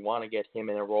Byron, you want to get him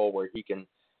in a role where he can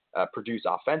produce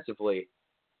offensively,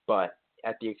 but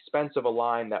at the expense of a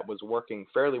line that was working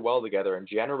fairly well together and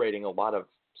generating a lot of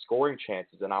scoring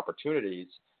chances and opportunities,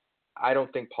 I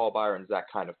don't think Paul Byron's that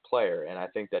kind of player. And I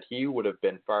think that it would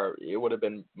have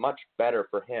been much better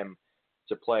for him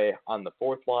to play on the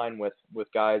fourth line with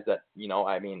guys that,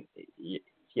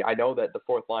 I know that the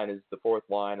fourth line is the fourth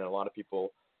line, and a lot of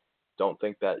people don't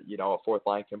think that, a fourth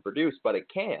line can produce, but it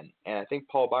can. And I think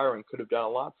Paul Byron could have done a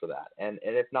lot for that. And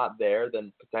if not there,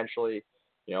 then potentially,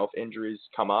 if injuries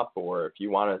come up, or if you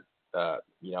want to,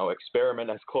 experiment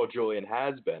as Claude Julien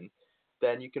has been,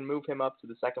 then you can move him up to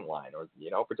the second line, or,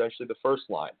 potentially the first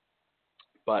line.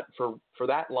 But for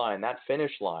that line, that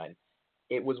finish line,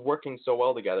 it was working so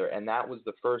well together, and that was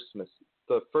the first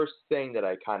thing that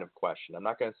I kind of questioned. I'm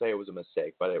not going to say it was a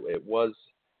mistake, but it was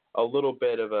a little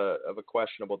bit of a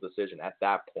questionable decision at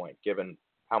that point, given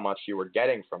how much you were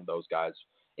getting from those guys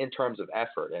in terms of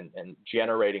effort and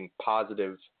generating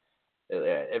positive,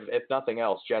 if nothing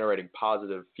else, generating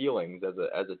positive feelings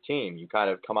as a team. You kind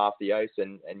of come off the ice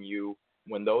and you,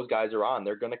 when those guys are on,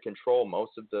 they're going to control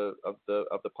most of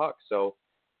the puck. So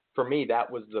for me, that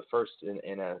was the first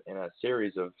in a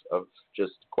series of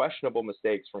just questionable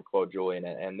mistakes from Claude Julien,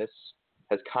 and this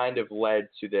has kind of led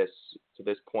to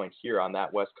this point here on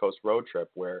that West Coast road trip,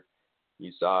 where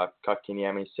you saw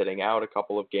Kotkaniemi sitting out a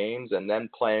couple of games and then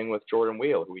playing with Jordan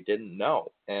Weal, who we didn't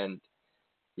know. And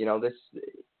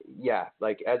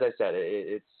like as I said,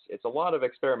 it's a lot of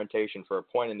experimentation for a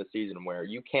point in the season where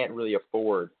you can't really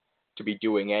afford to be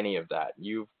doing any of that.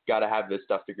 You've got to have this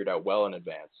stuff figured out well in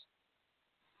advance.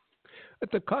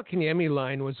 But the Kotkaniemi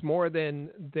line was more than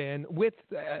with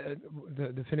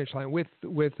the finish line with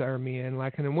Armia and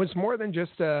Lehkonen was more than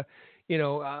just a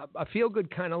feel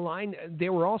good kind of line. They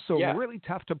were also really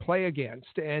tough to play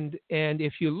against. And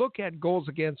if you look at goals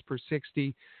against per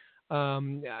 60,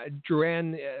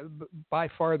 Drouin by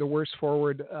far the worst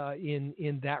forward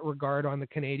in that regard on the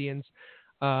Canadians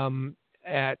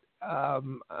at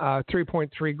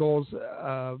 3.3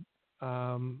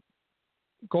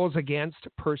 goals against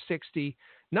per 60.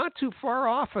 Not too far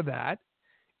off of that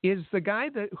is the guy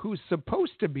who's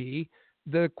supposed to be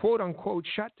the quote-unquote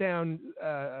shutdown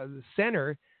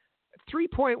center,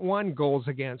 3.1 goals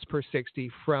against per 60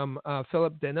 from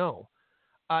Phillip Danault.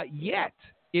 Yet,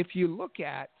 if you look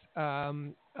at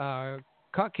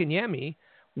Kotkaniemi,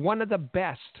 one of the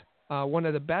best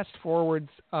forwards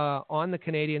on the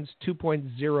Canadians,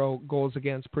 2.0 goals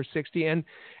against per 60. And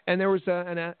there was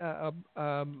an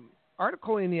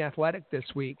article in The Athletic this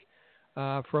week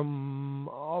from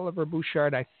Oliver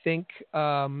Bouchard, I think,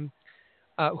 who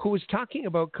was talking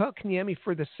about Kotkaniemi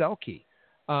for the Selke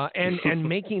and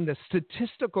making the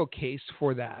statistical case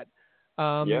for that.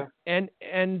 And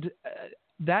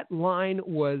that line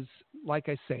was, like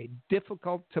I say,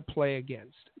 difficult to play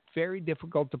against. very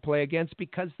difficult to play against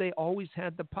because they always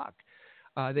had the puck.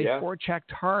 They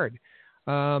forechecked hard.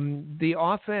 The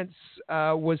offense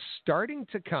was starting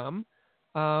to come,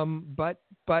 but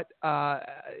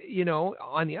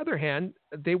on the other hand,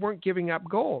 they weren't giving up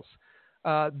goals.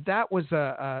 That was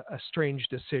a strange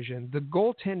decision. The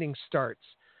goaltending starts.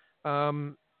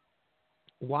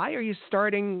 Why are you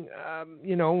starting?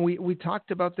 We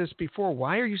talked about this before.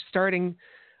 Why are you starting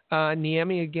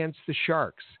Niemi against the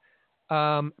Sharks?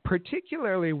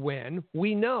 Particularly when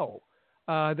we know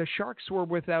the Sharks were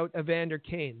without Evander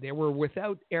Kane. They were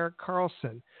without Erik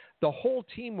Karlsson. The whole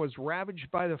team was ravaged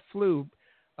by the flu.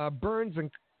 Burns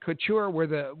and Couture were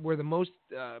the most,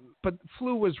 but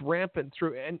flu was rampant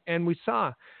through, and we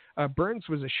saw Burns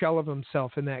was a shell of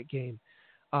himself in that game.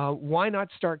 Why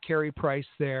not start Carey Price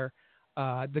there?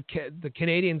 The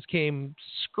Canadians came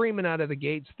screaming out of the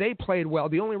gates. They played well.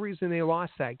 The only reason they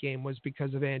lost that game was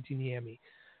because of Antti Niemi.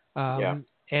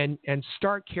 And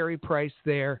start Carey Price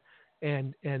there,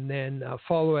 and then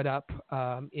follow it up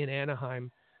in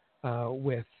Anaheim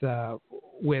with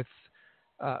Antti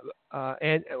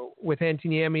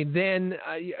Niemi. Then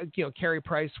Carey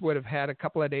Price would have had a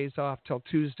couple of days off till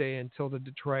Tuesday until the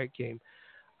Detroit game.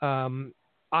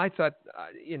 I thought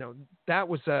that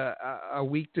was a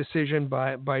weak decision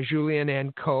by Julien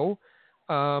and co.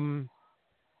 And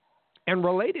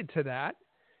related to that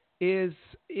is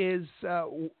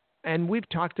and we've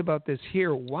talked about this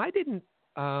here. Why didn't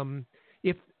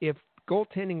if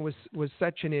goaltending was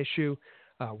such an issue?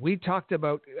 We talked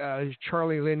about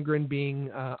Charlie Lindgren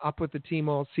being up with the team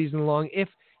all season long. If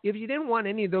you didn't want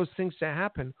any of those things to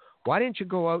happen, why didn't you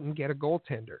go out and get a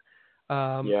goaltender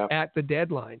at the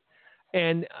deadline?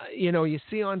 And you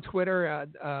see on Twitter,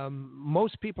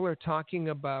 most people are talking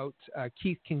about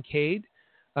Keith Kincaid,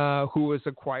 who was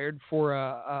acquired for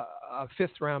a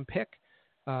fifth-round pick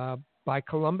by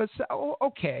Columbus. Oh,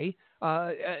 okay.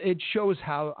 It shows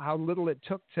how little it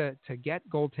took to get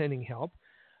goaltending help.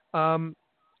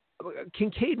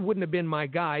 Kincaid wouldn't have been my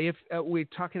guy if we're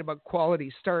talking about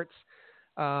quality starts.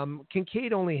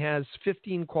 Kincaid only has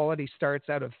 15 quality starts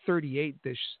out of 38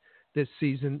 this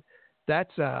season.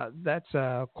 That's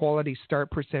a quality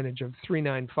start percentage of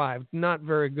 .395, not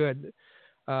very good.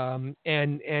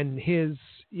 And his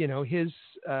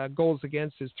goals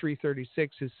against is .336.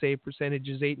 His save percentage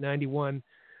is .891.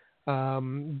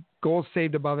 Goals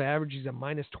saved above average, he's a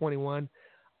 -21.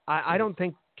 I don't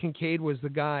think Kincaid was the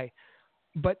guy,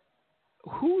 but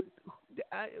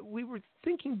we were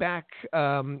thinking back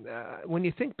when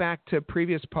you think back to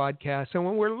previous podcasts, and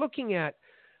when we're looking at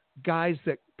guys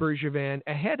that Bergevin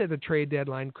ahead of the trade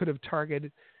deadline could have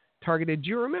targeted. Do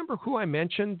you remember who I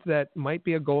mentioned that might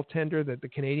be a goaltender that the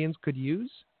Canadians could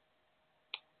use?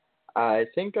 I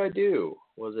think I do.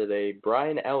 Was it a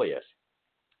Brian Elliott?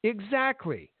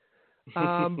 Exactly.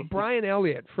 Brian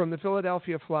Elliott from the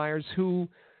Philadelphia Flyers, who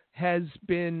has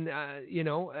been,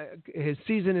 his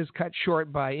season is cut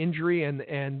short by injury,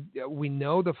 and we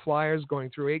know the Flyers going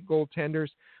through 8 goaltenders.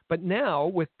 But now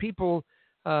with people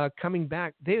coming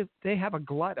back, they have a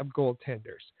glut of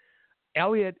goaltenders.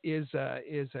 Elliott is a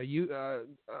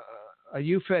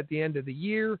UFA at the end of the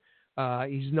year.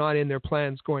 He's not in their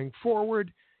plans going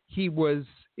forward. It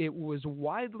was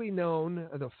widely known.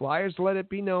 The Flyers let it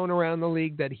be known around the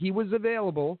league that he was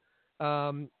available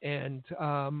prior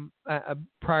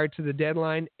to the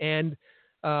deadline. And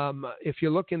if you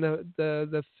look in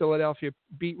the Philadelphia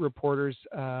beat reporters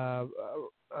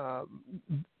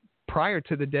prior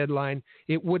to the deadline,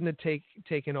 it wouldn't have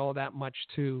taken all that much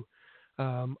to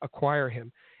acquire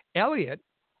him. Elliott,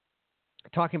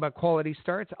 talking about quality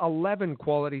starts, 11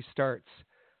 quality starts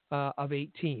of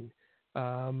 18.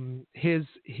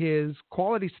 His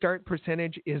quality start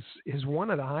percentage is one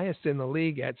of the highest in the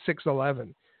league at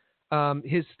 .611.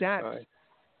 His stats, right.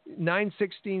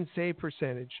 916 save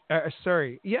percentage.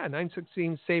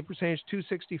 916 save percentage,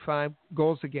 .265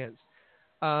 goals against.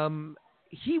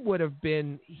 He would have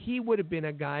been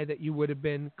a guy that you would have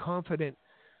been confident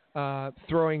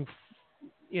throwing,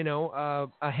 a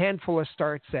handful of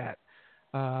starts at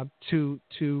to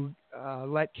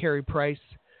let Carey Price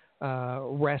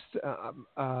rest,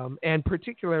 and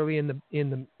particularly in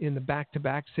the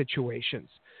back-to-back situations.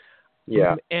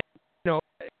 Yeah. And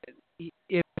if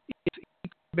it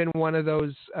could have been one of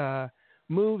those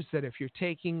moves that if you're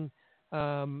taking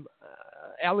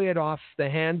Elliott off the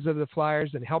hands of the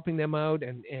Flyers and helping them out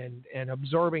and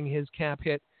absorbing his cap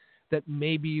hit, that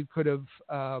maybe you could have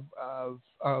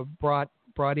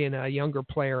brought in a younger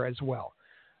player as well.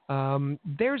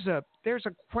 There's a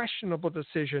questionable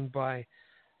decision by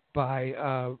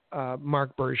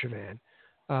Marc Bergevin.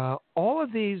 All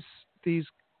of these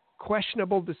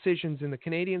questionable decisions in the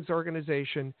Canadiens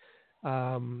organization.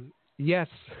 Yes,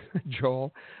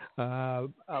 Joel,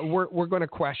 we're going to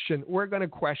question. We're going to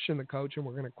question the coach, and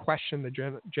we're going to question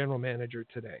the general manager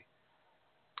today.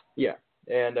 Yeah,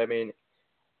 and I mean,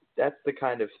 that's the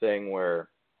kind of thing where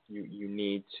you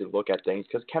need to look at things,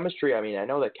 because chemistry. I mean, I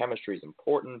know that chemistry is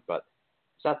important, but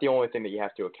it's not the only thing that you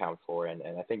have to account for. And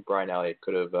I think Brian Elliott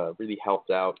could have really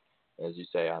helped out, as you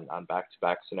say, on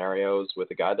back-to-back scenarios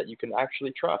with a guy that you can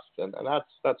actually trust, and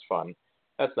that's fun.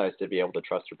 That's nice to be able to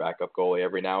trust your backup goalie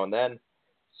every now and then.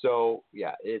 So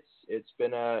yeah, it's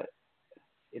been a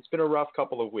rough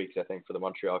couple of weeks, I think, for the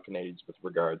Montreal Canadiens with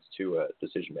regards to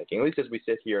decision making, at least as we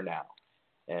sit here now.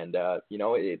 And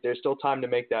there's still time to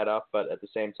make that up, but at the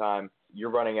same time,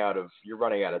 you're running out of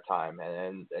time,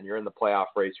 and you're in the playoff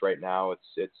race right now.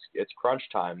 It's crunch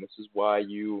time. This is why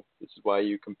you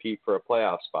compete for a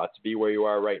playoff spot, to be where you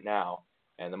are right now.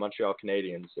 And the Montreal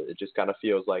Canadiens, it just kind of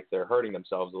feels like they're hurting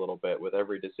themselves a little bit with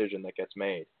every decision that gets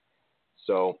made.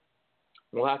 So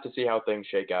we'll have to see how things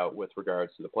shake out with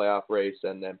regards to the playoff race,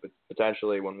 and then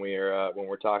potentially when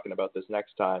we're talking about this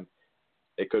next time,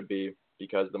 it could be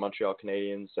because the Montreal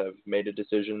Canadiens have made a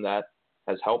decision that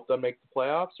has helped them make the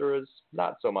playoffs, or is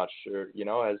not so much, or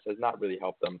has not really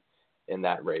helped them in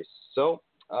that race. So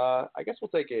I guess we'll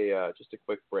take just a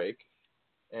quick break.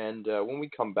 And when we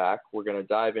come back, we're going to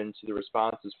dive into the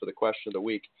responses for the question of the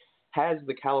week. Has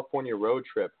the California road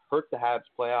trip hurt the Habs'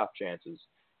 playoff chances?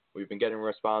 We've been getting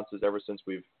responses ever since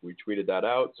we tweeted that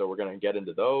out, so we're going to get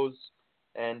into those.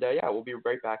 And, we'll be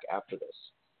right back after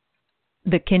this.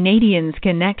 The Canadiens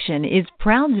Connection is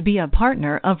proud to be a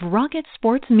partner of Rocket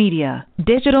Sports Media,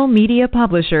 digital media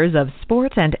publishers of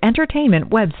sports and entertainment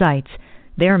websites.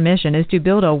 Their mission is to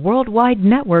build a worldwide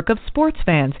network of sports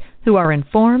fans who are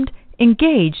informed,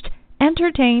 engaged,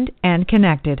 entertained, and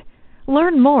connected.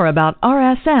 Learn more about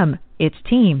RSM, its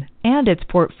team, and its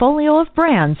portfolio of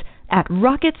brands at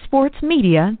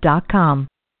rocketsportsmedia.com.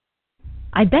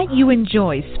 I bet you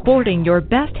enjoy sporting your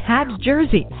best Habs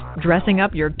jerseys, dressing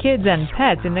up your kids and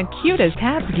pets in the cutest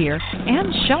Habs gear,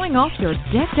 and showing off your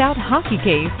decked-out hockey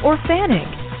cave or fan ink.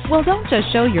 Well, don't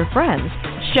just show your friends.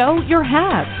 Show your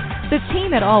Habs. The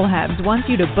team at All Habs wants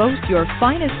you to boast your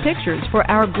finest pictures for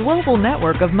our global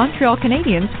network of Montreal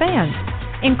Canadiens fans.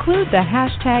 Include the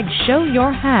hashtag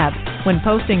 #ShowYourHabs when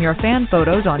posting your fan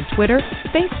photos on Twitter,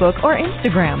 Facebook, or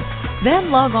Instagram.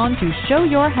 Then log on to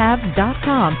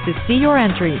showyourhabs.com to see your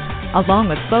entries, along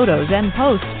with photos and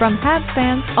posts from Habs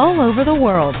fans all over the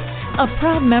world. A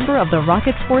proud member of the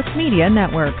Rocket Sports Media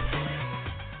Network.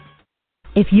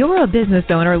 If you're a business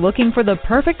owner looking for the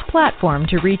perfect platform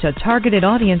to reach a targeted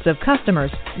audience of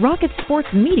customers, Rocket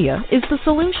Sports Media is the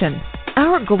solution.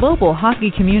 Our global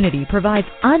hockey community provides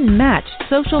unmatched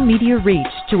social media reach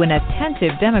to an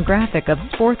attentive demographic of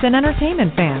sports and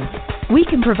entertainment fans. We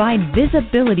can provide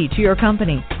visibility to your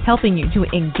company, helping you to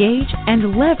engage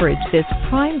and leverage this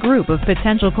prime group of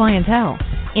potential clientele.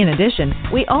 In addition,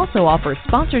 we also offer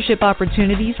sponsorship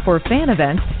opportunities for fan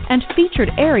events and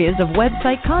featured areas of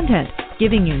website content,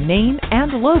 giving you name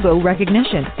and logo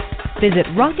recognition. Visit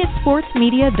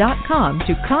rocketsportsmedia.com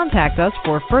to contact us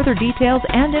for further details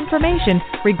and information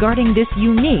regarding this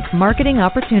unique marketing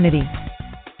opportunity.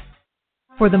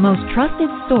 For the most trusted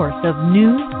source of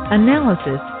news,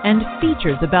 analysis, and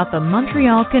features about the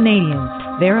Montreal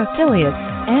Canadiens, their affiliates,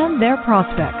 and their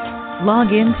prospects,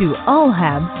 log in to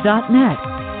allhabs.net,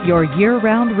 your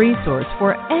year-round resource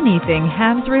for anything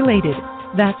Habs related.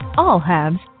 That's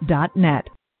allhabs.net.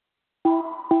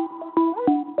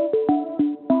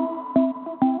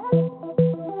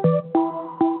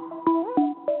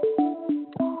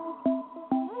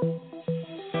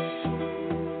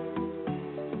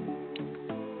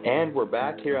 And we're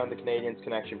back here on the Canadiens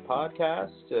Connection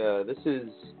podcast. This is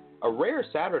a rare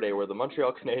Saturday where the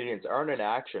Montreal Canadiens aren't in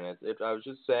action. I was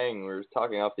just saying, we were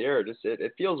talking off the air,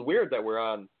 it feels weird that we're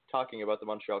on talking about the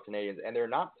Montreal Canadiens and they're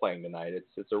not playing tonight.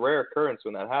 It's a rare occurrence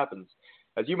when that happens.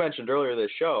 As you mentioned earlier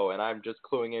this show, and I'm just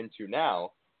cluing into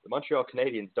now, the Montreal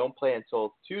Canadiens don't play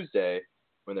until Tuesday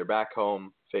when they're back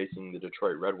home facing the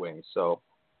Detroit Red Wings. So,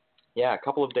 yeah, a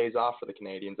couple of days off for the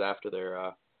Canadiens after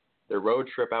their road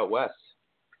trip out west.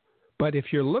 But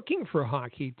if you're looking for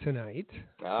hockey tonight,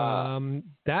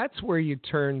 that's where you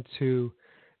turn to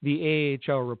the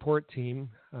AHL Report team,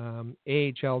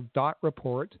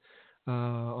 AHL.report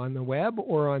on the web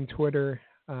or on Twitter,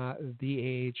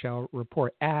 the AHL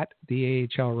Report, at the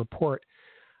AHL Report.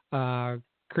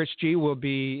 Chris G will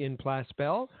be in Place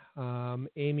Belle.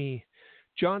 Amy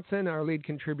Johnson, our lead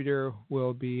contributor,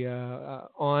 will be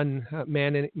on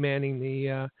manning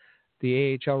the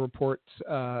AHL Report's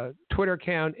Twitter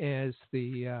account as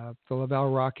the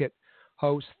Laval Rocket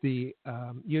host the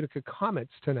Utica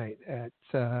Comets tonight at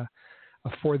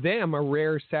for them a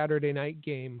rare Saturday night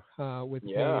game with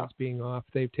Canadians being off.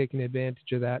 They've taken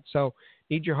advantage of that. So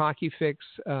need your hockey fix.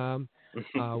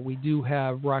 We do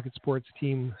have Rocket Sports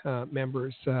team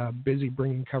members busy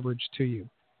bringing coverage to you.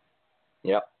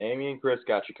 Yep, Amy and Chris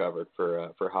got you covered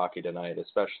for hockey tonight,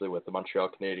 especially with the Montreal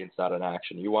Canadiens not in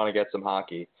action. You want to get some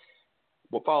hockey?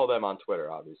 We'll follow them on Twitter.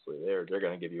 Obviously, they're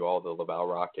going to give you all the Laval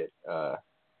Rocket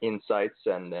insights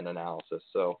and analysis.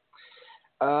 So,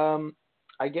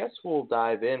 I guess we'll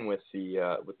dive in with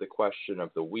the question of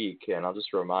the week, and I'll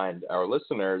just remind our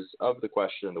listeners of the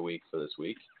question of the week for this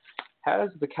week.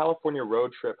 Has the California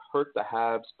road trip hurt the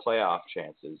Habs' playoff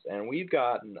chances? And we've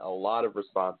gotten a lot of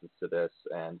responses to this,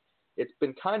 and it's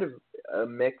been kind of a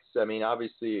mix. I mean,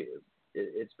 obviously,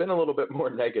 it's been a little bit more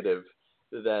negative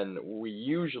than we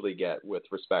usually get with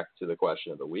respect to the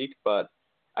question of the week, but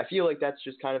I feel like that's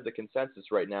just kind of the consensus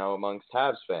right now amongst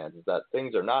Habs fans, is that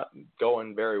things are not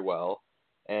going very well.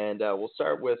 And we'll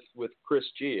start with Chris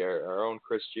G, our own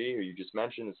Chris G, who you just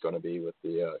mentioned is going to be with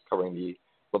the covering the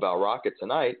Laval Rocket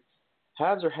tonight.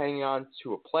 Habs are hanging on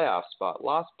to a playoff spot.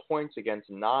 Lost points against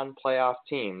non-playoff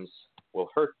teams will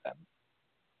hurt them.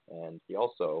 And he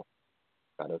also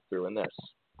kind of threw in this.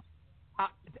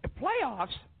 Playoffs?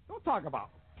 Don't talk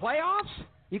about playoffs.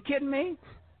 You kidding me?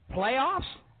 Playoffs?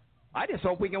 I just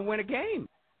hope we can win a game.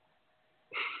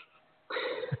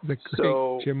 The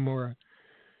great Jim Mora.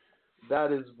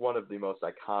 That is one of the most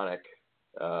iconic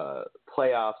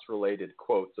playoffs-related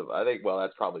quotes of, I think, well,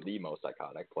 that's probably the most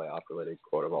iconic playoff-related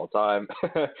quote of all time.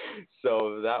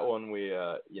 So that one, we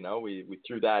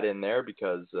threw that in there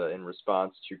because in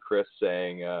response to Chris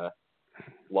saying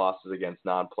losses against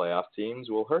non-playoff teams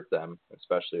will hurt them,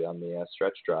 especially on the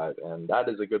stretch drive. And that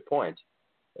is a good point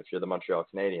if you're the Montreal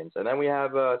Canadiens. And then we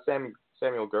have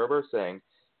Samuel Gerber saying,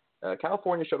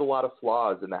 California showed a lot of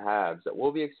flaws in the Habs that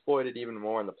will be exploited even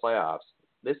more in the playoffs.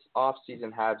 This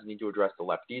offseason, Habs need to address the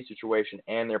lefty situation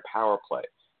and their power play.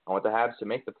 I want the Habs to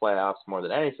make the playoffs more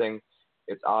than anything.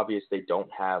 It's obvious they don't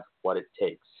have what it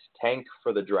takes. Tank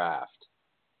for the draft.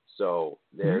 So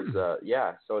there's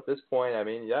So at this point, I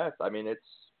mean, yes, I mean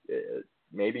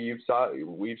maybe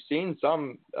we've seen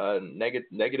some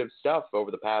negative stuff over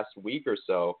the past week or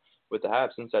so with the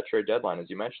Habs since that trade deadline,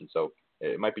 as you mentioned. So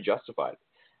it might be justified.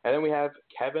 And then we have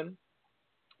Kevin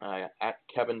at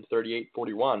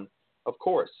Kevin3841. Of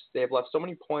course, they have left so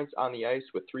many points on the ice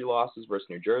with 3 losses versus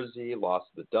New Jersey, loss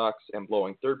to the Ducks, and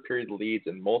blowing third-period leads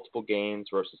in multiple games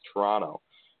versus Toronto.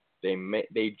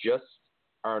 They just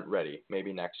aren't ready.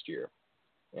 Maybe next year.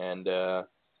 And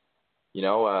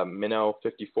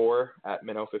Minnow54 at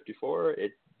Minnow54,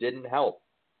 it didn't help.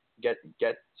 Got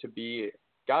to be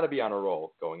on a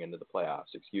roll going into the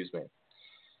playoffs. Excuse me.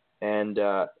 And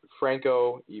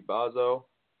Franco Ibazo,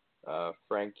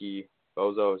 Frankie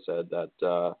Bozo said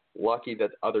that lucky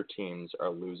that other teams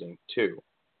are losing too,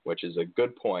 which is a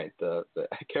good point. The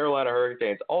Carolina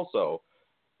Hurricanes also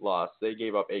lost. They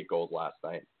gave up 8 goals last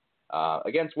night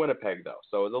against Winnipeg, though.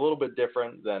 So it's a little bit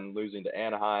different than losing to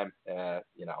Anaheim. That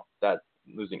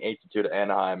losing 8-2 to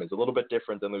Anaheim is a little bit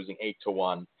different than losing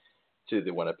 8-1 to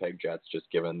the Winnipeg Jets, just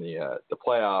given the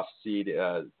playoff seed,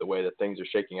 the way that things are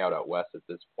shaking out west at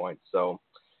this point. So,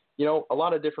 a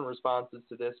lot of different responses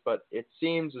to this, but it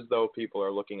seems as though people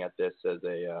are looking at this as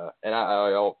and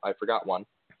I forgot one.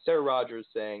 Sarah Rogers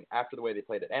saying after the way they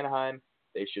played at Anaheim,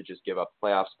 they should just give up the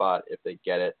playoff spot. If they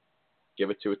get it, give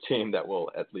it to a team that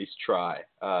will at least try.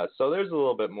 So there's a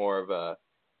little bit more of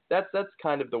that's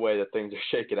kind of the way that things are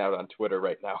shaking out on Twitter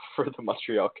right now for the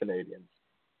Montreal Canadiens.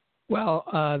 Well,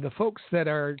 the folks that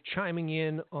are chiming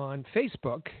in on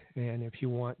Facebook, and if you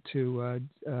want to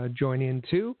join in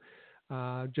too,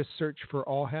 just search for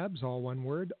All Habs, all one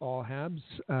word, All Habs,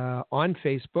 on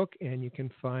Facebook, and you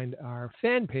can find our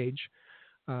fan page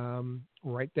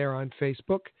right there on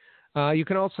Facebook. You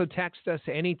can also text us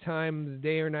anytime,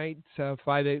 day or night,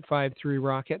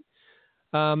 585-3-ROCKET.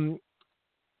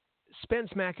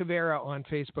 Spence Macavera on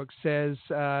Facebook says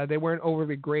they weren't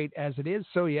overly great as it is,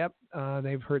 so yep,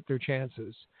 they've hurt their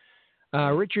chances.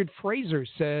 Richard Fraser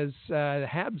says the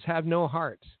Habs have no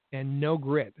heart and no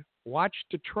grit. Watch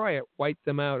Detroit wipe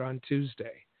them out on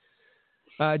Tuesday.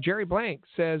 Jerry Blank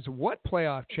says, what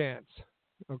playoff chance?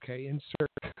 Okay, insert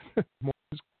more.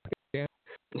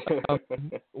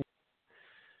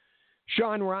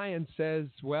 Sean Ryan says,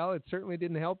 well, it certainly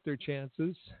didn't help their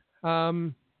chances.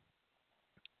 Sheldon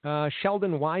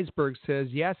Weisberg says,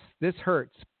 yes, this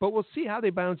hurts, but we'll see how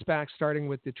they bounce back starting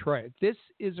with Detroit. This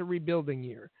is a rebuilding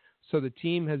year, so the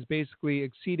team has basically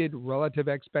exceeded relative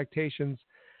expectations.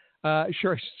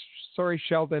 Sorry,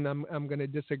 Sheldon, I'm going to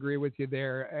disagree with you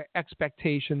there.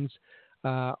 Expectations.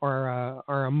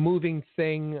 are a moving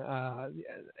thing,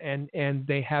 and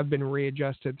they have been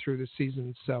readjusted through the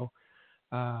season. So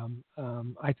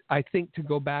I think to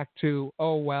go back to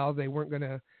they weren't going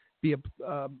to be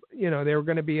they were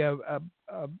going to be a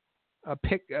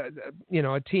pick,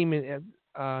 a team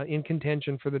in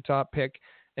contention for the top pick,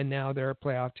 and now they're a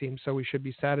playoff team. So we should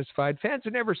be satisfied. Fans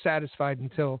are never satisfied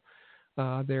until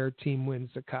their team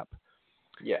wins the cup.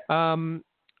 Yeah.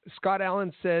 Scott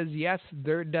Allen says, yes,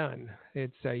 they're done.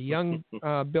 It's a young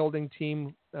building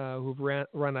team who've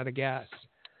run out of gas.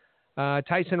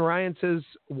 Tyson Ryan says,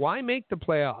 why make the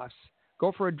playoffs?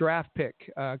 Go for a draft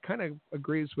pick. Kind of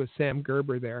agrees with Sam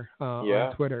Gerber there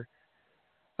on Twitter.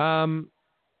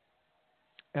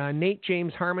 Nate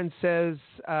James Harmon says,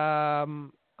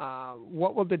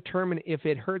 what will determine if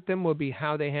it hurt them will be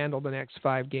how they handle the next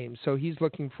 5 games. So he's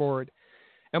looking forward.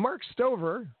 And Mark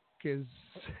Stover is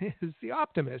the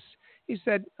optimist. He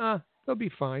said, they'll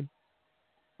be fine.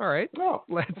 All right.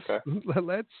 Let's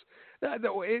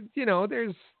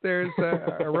there's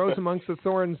a rose amongst the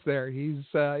thorns there. He's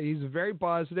very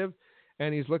positive,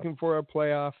 and he's looking for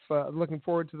looking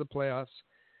forward to the playoffs.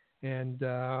 And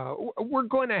we're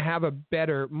going to have a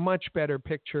much better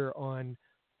picture on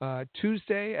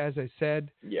Tuesday, as I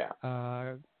said. Yeah.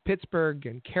 Pittsburgh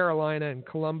and Carolina and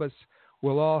Columbus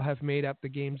will all have made up the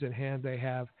games in hand they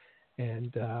have.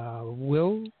 And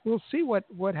we'll see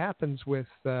what happens with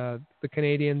the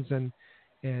Canadiens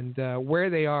and where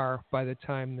they are by the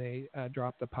time they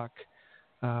drop the puck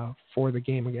for the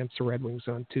game against the Red Wings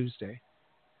on Tuesday.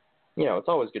 It's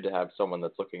always good to have someone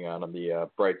that's looking on the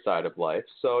bright side of life.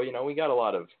 So we got a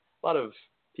lot of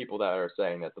people that are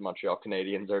saying that the Montreal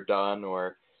Canadiens are done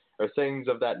or things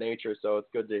of that nature. So it's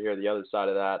good to hear the other side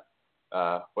of that.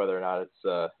 Whether or not it's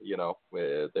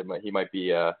he might be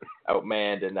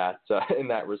outmanned in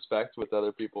that respect, with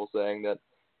other people saying that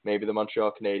maybe the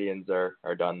Montreal Canadiens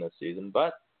are done this season.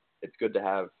 But it's good to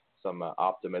have some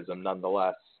optimism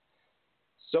nonetheless.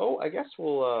 So I guess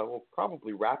we'll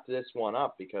probably wrap this one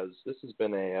up, because this has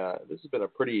been a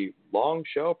pretty long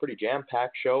show, pretty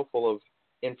jam-packed show full of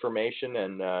information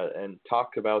and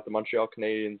talk about the Montreal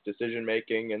Canadiens decision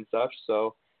making and such.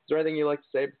 So. Is there anything you'd like to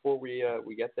say before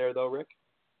we get there, though, Rick?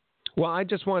 Well, I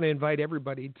just want to invite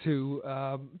everybody to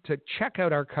check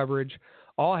out our coverage,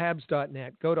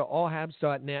 allhabs.net. Go to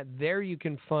allhabs.net. There you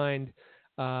can find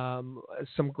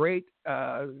some great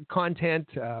content,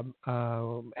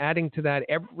 adding to that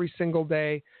every single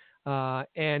day,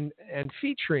 and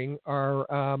featuring our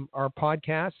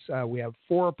podcasts. We have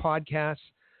 4 podcasts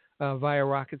via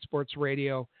Rocket Sports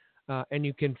Radio, and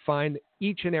you can find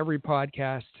each and every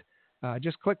podcast.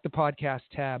 Just click the podcast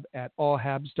tab at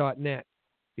allhabs.net.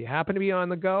 If you happen to be on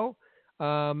the go,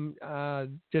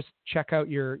 just check out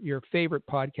your favorite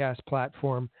podcast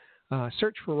platform.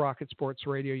 Search for Rocket Sports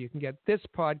Radio. You can get this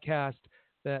podcast,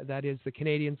 that is the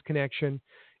Canadiens Connection.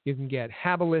 You can get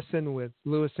Have a Listen with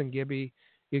Lewis and Gibby.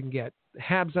 You can get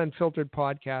Habs Unfiltered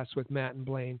podcast with Matt and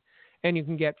Blaine. And you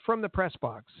can get From the Press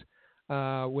Box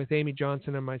with Amy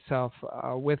Johnson and myself,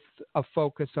 with a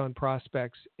focus on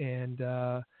prospects and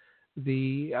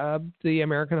the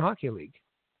American Hockey League.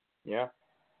 Yeah.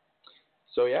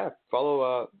 So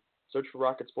follow, search for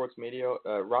Rocket Sports Radio,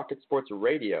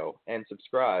 and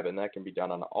subscribe, and that can be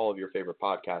done on all of your favorite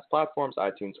podcast platforms: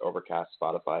 iTunes, Overcast,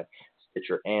 Spotify,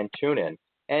 Stitcher, and TuneIn.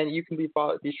 And you can be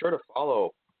sure to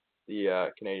follow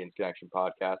the Canadiens Connection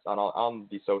podcast on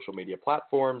the social media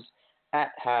platforms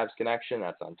at Habs Connection.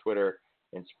 That's on Twitter,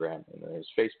 Instagram, and there's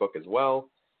Facebook as well.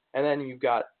 And then you've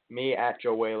got me at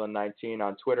Joe Whalen 19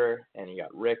 on Twitter, and you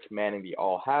got Rick manning the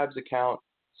All Habs account.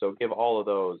 So give all of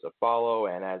those a follow.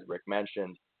 And as Rick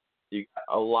mentioned, you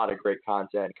got a lot of great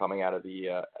content coming out of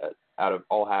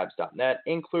allhabs.net,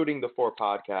 including the 4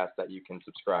 podcasts that you can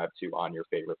subscribe to on your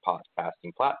favorite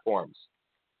podcasting platforms.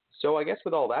 So I guess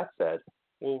with all that said,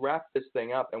 we'll wrap this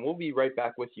thing up, and we'll be right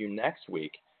back with you next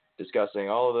week discussing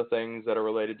all of the things that are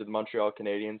related to the Montreal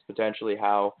Canadiens, potentially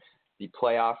how the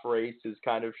playoff race has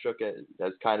kind of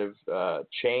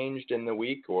changed in the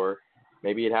week, or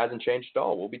maybe it hasn't changed at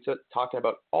all. We'll be talking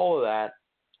about all of that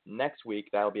next week.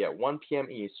 That'll be at 1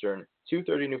 p.m. Eastern,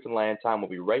 2:30 Newfoundland time.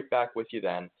 We'll be right back with you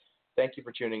then. Thank you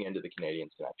for tuning into the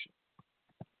Canadiens Connection.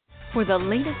 For the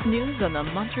latest news on the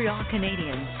Montreal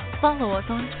Canadiens, follow us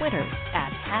on Twitter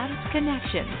at Habs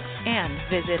Connection and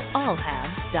visit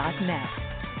allhabs.net.